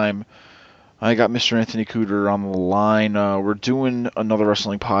meantime, I got Mr. Anthony Cooter on the line. We're doing another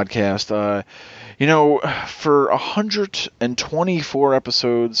wrestling podcast. For 124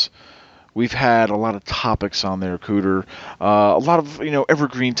 episodes, we've had a lot of topics on there, Cooter. A lot of,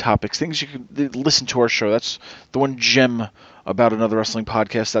 evergreen topics, things you can listen to our show. That's the one gem about another wrestling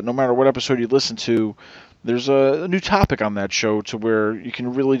podcast, that no matter what episode you listen to, there's a new topic on that show to where you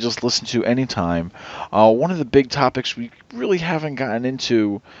can really just listen to anytime. One of the big topics we really haven't gotten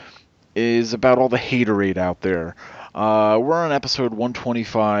into is about all the haterade out there. We're on episode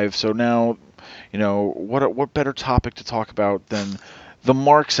 125, so now, what better topic to talk about than the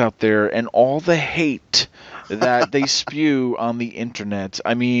marks out there and all the hate that they spew on the internet.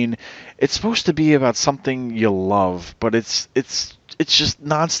 I mean, it's supposed to be about something you love, but it's just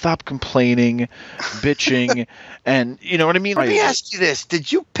nonstop complaining, bitching, and you know what I mean? Let me ask you this.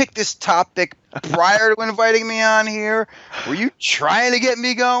 Did you pick this topic prior to inviting me on here? Were you trying to get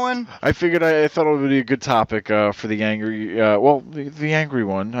me going? I figured I thought it would be a good topic for the angry, the angry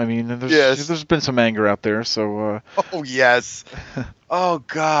one. I mean, there's been some anger out there, so. Oh, yes. Oh,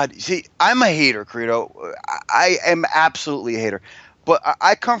 God. See, I'm a hater, Credo. I am absolutely a hater. But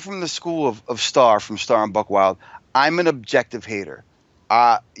I come from the school of Star, from Star and Buck Wild. I'm an objective hater.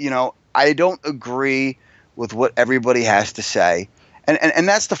 You know, I don't agree with what everybody has to say. And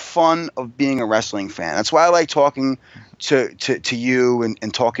that's the fun of being a wrestling fan. That's why I like talking to you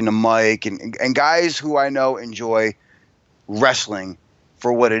and talking to Mike and guys who I know enjoy wrestling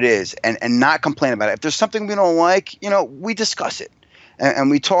for what it is and not complain about it. If there's something we don't like, you know, we discuss it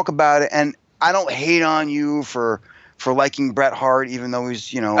and we talk about it. And I don't hate on you for liking Bret Hart, even though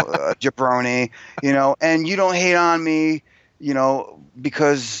he's, you know, a jabroni, you know, and you don't hate on me, you know,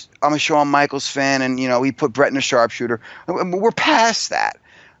 because I'm a Shawn Michaels fan and, you know, he put Bret in a sharpshooter. We're past that.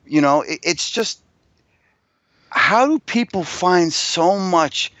 You know, it's just, how do people find so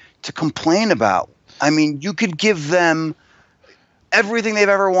much to complain about? I mean, you could give them everything they've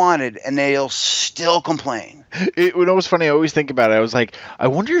ever wanted and they'll still complain. It was funny. I always think about it. I was like, I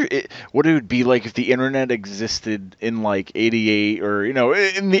wonder what it would be like if the internet existed in like '88 or, you know,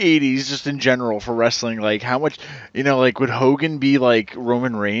 in the '80s, just in general for wrestling. Like, how much, you know, like, would Hogan be like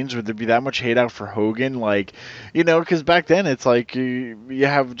Roman Reigns? Would there be that much hate out for Hogan? Like, you know, because back then it's like you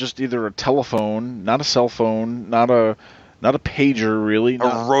have just either a telephone, not a cell phone, not a pager, really.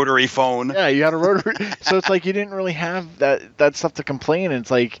 A rotary phone. Yeah, you had a rotary. So it's like you didn't really have that stuff to complain. And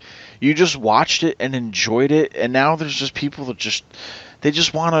it's like you just watched it and enjoyed it. And now there's just people that they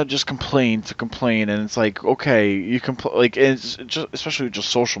just want to just complain to complain. And it's like, okay, you like, it's just, especially with just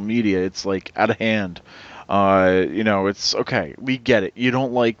social media, it's like out of hand. You know, it's okay. We get it. You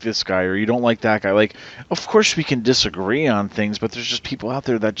don't like this guy or you don't like that guy. Like, of course we can disagree on things, but there's just people out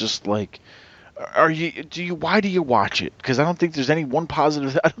there that just like, why do you watch it? Because I don't think there's any one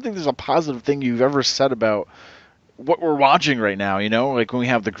positive. I don't think there's a positive thing you've ever said about what we're watching right now. You know, like when we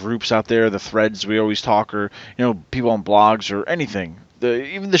have the groups out there, the threads we always talk, or, you know, people on blogs or anything.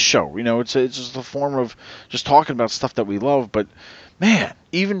 Even the show. You know, it's just a form of just talking about stuff that we love. But man,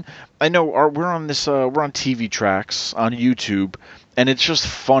 even I know we're on TV Tracks on YouTube. And it's just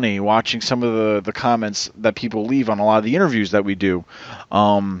funny watching some of the comments that people leave on a lot of the interviews that we do.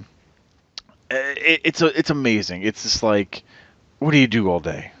 It's amazing. It's just like, what do you do all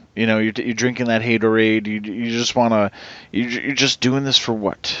day? You know, you're drinking that Haterade. You just wanna, you're just doing this for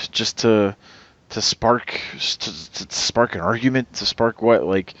what? Just to spark an argument, to spark what?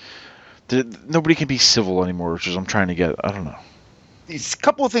 Like, nobody can be civil anymore, which is I'm trying to get. I don't know. It's a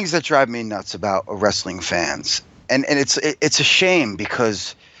couple of things that drive me nuts about wrestling fans, and it's a shame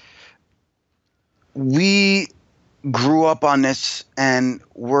because we grew up on this and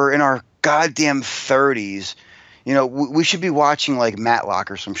we're in our goddamn 30s. You know, we should be watching like Matlock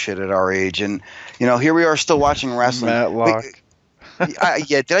or some shit at our age, and you know, here we are still watching wrestling. Matlock.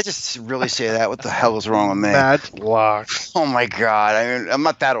 Yeah, did I just really say that? What the hell is wrong with me? Matlock. Oh my God, I mean, I'm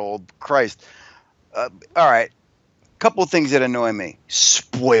not that old. Christ. All right, couple of things that annoy me.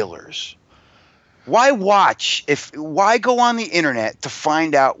 Spoilers. Why go on the internet to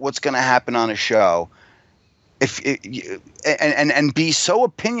find out what's going to happen on a show? And be so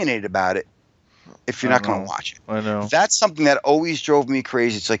opinionated about it if you're not going to watch it. I know. That's something that always drove me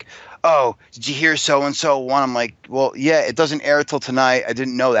crazy. It's like, oh, did you hear so-and-so won? I'm like, well, yeah, it doesn't air till tonight. I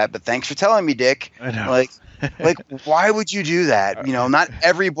didn't know that, but thanks for telling me, Dick. I know. Like, why would you do that? You know, not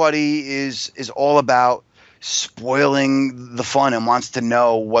everybody is all about spoiling the fun and wants to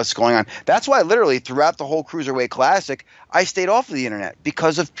know what's going on. That's why literally throughout the whole Cruiserweight Classic, I stayed off of the internet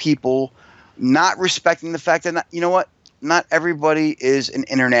because of people not respecting the fact that, you know what, not everybody is an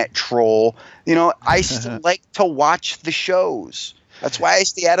internet troll. You know, I still like to watch the shows. That's why I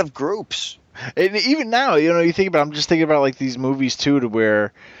stay out of groups. And even now, you know, you think about, I'm just thinking about like these movies too, to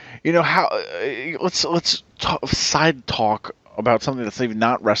where, you know, how let's side talk about something that's even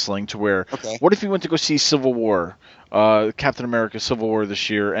not wrestling, to where, okay, what if you went to go see Civil War, Captain America Civil War this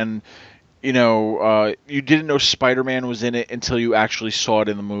year, and you know, you didn't know Spider-Man was in it until you actually saw it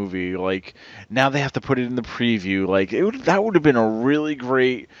in the movie. Like, now they have to put it in the preview. Like, that would have been a really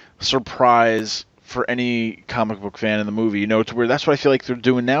great surprise for any comic book fan in the movie, you know, to where that's what I feel like they're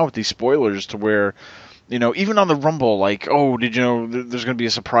doing now with these spoilers, to where, even on the Rumble, like, oh, did you know there's going to be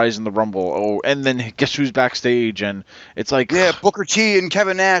a surprise in the Rumble? Oh, and then guess who's backstage? And it's like, yeah, Booker T and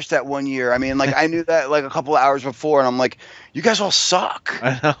Kevin Nash that one year. I mean, like, I knew that like a couple of hours before, and I'm like, you guys all suck.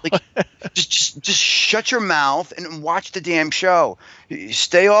 I know. Like, just shut your mouth and watch the damn show.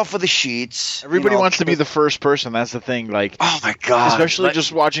 Stay off of the sheets. Everybody wants to be the first person. That's the thing. Like, oh my god! Especially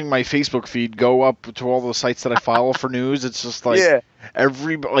just watching my Facebook feed go up to all the sites that I follow for news. It's just like I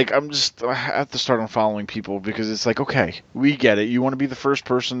have to start unfollowing people because it's like, okay, we get it. You want to be the first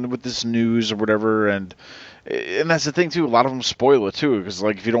person with this news or whatever, and that's the thing too. A lot of them spoil it too, because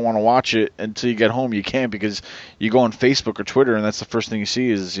like if you don't want to watch it until you get home, you can't, because you go on Facebook or Twitter and that's the first thing you see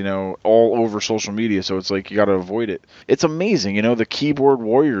is all over social media. So it's like you got to avoid it. It's amazing, the keyboard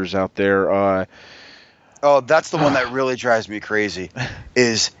warriors out there. Oh, that's the one that really drives me crazy.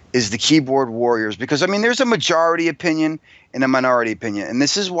 Is the keyboard warriors, because I mean there's a majority opinion and a minority opinion, and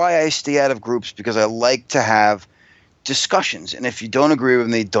this is why I stay out of groups, because I like to have discussions, and if you don't agree with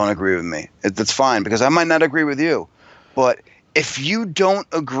me, don't agree with me. That's fine, because I might not agree with you, but if you don't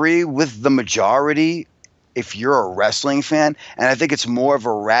agree with the majority, if you're a wrestling fan, and I think it's more of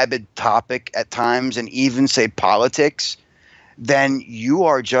a rabid topic at times, and even say politics, then you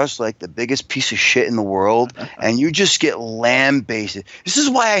are just like the biggest piece of shit in the world, and you just get lambasted. This is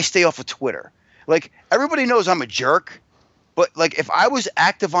why I stay off of Twitter. Like, everybody knows I'm a jerk, but like if I was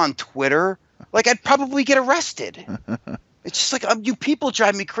active on Twitter, like I'd probably get arrested. It's just like, you people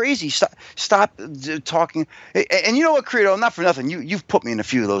drive me crazy. Stop talking. And you know what, Credo? Not for nothing. You've put me in a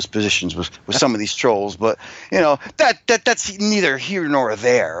few of those positions with some of these trolls, but that's neither here nor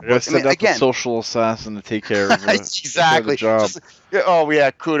there. But I mean, again, the social assassin to take care of exactly. The job. Oh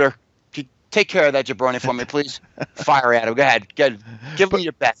yeah, Cooter, take care of that jabroni for me, please. Fire at him. Go ahead. Give me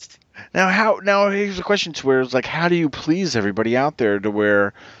your best. Now here's a question to where it's like, how do you please everybody out there to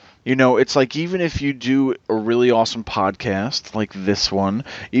where, it's like, even if you do a really awesome podcast like this one,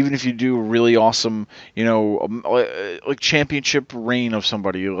 even if you do a really awesome, like championship reign of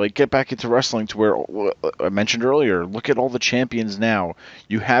somebody, like get back into wrestling to where I mentioned earlier, look at all the champions now.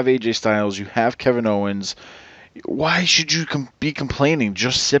 You have AJ Styles, you have Kevin Owens. Why should you be complaining?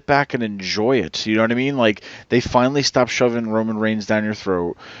 Just sit back and enjoy it. You know what I mean? Like, they finally stopped shoving Roman Reigns down your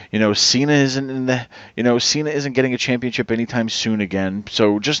throat. Cena isn't getting a championship anytime soon again.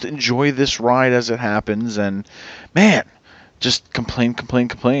 So just enjoy this ride as it happens. And man, just complain.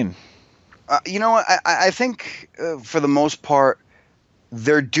 You know what? I think for the most part,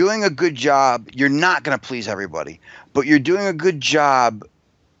 they're doing a good job. You're not going to please everybody, but you're doing a good job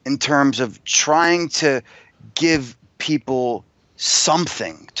in terms of trying to give people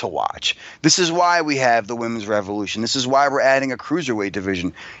something to watch. This is why we have the Women's Revolution. This is why we're adding a cruiserweight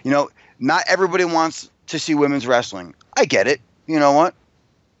division. Not everybody wants to see women's wrestling. I get it. You know what?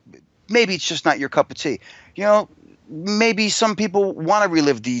 Maybe it's just not your cup of tea. Maybe some people want to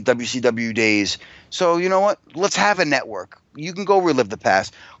relive the WCW days. So you know what? Let's have a network. You can go relive the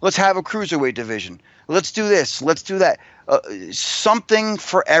past. Let's have a cruiserweight division. Let's do this. Let's do that. Something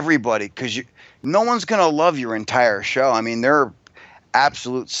for everybody, because no one's going to love your entire show. I mean, there are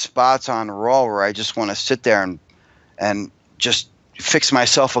absolute spots on Raw where I just want to sit there and just fix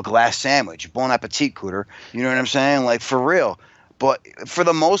myself a glass sandwich. Bon appetit, Cooter. You know what I'm saying? Like, for real. But for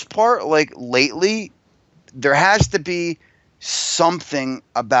the most part, like, lately, there has to be something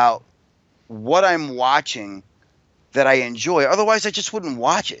about what I'm watching that I enjoy. Otherwise, I just wouldn't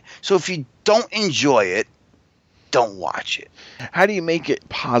watch it. So if you don't enjoy it, don't watch it. How do you make it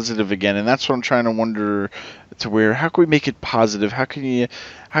positive again? And that's what I'm trying to wonder, to where, how can we make it positive? How can you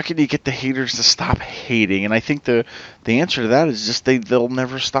get the haters to stop hating? And I think the answer to that is just they'll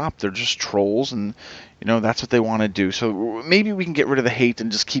never stop. They're just trolls, and that's what they want to do. So maybe we can get rid of the hate and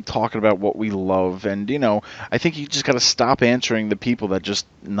just keep talking about what we love. And I think you just got to stop answering the people that just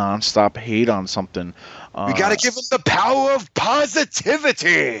nonstop hate on something. We got to give them the power of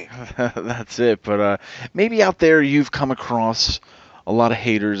positivity. That's it. But maybe out there you've come across a lot of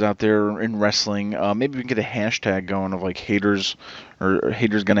haters out there in wrestling. Maybe we can get a hashtag going of like haters, or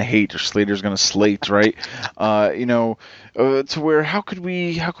haters gonna hate, or Slater's gonna slate, right? To where how could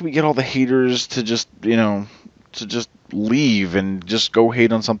we get all the haters to just leave and just go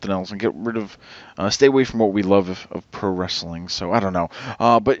hate on something else and get rid of, stay away from what we love of pro wrestling. So I don't know.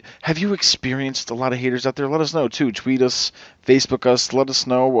 But have you experienced a lot of haters out there? Let us know too. Tweet us, Facebook us, let us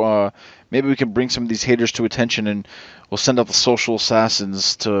know. Maybe we can bring some of these haters to attention, and we'll send out the social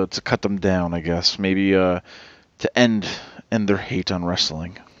assassins to cut them down, I guess. Maybe to end their hate on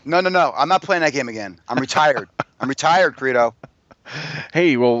wrestling. No. I'm not playing that game again. I'm retired. I'm retired, Credo.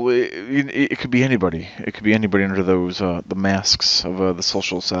 Hey, well, it could be anybody. It could be anybody under those the masks of the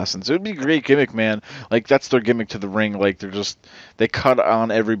social assassins. It would be a great gimmick, man. Like that's their gimmick to the ring. Like they cut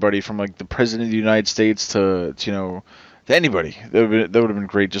on everybody from like the president of the United States to to anybody. That would have been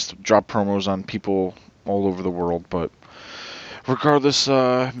great. Just drop promos on people all over the world. But regardless,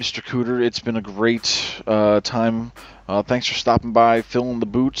 Mr. Cooter, it's been a great time. Thanks for stopping by, filling the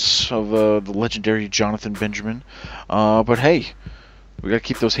boots of the legendary Jonathan Benjamin. But hey, we gotta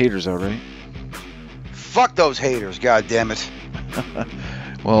keep those haters out, right? Fuck those haters, god damn it.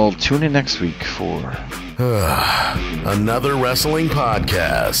 Well, tune in next week for another wrestling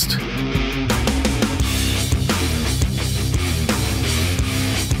podcast.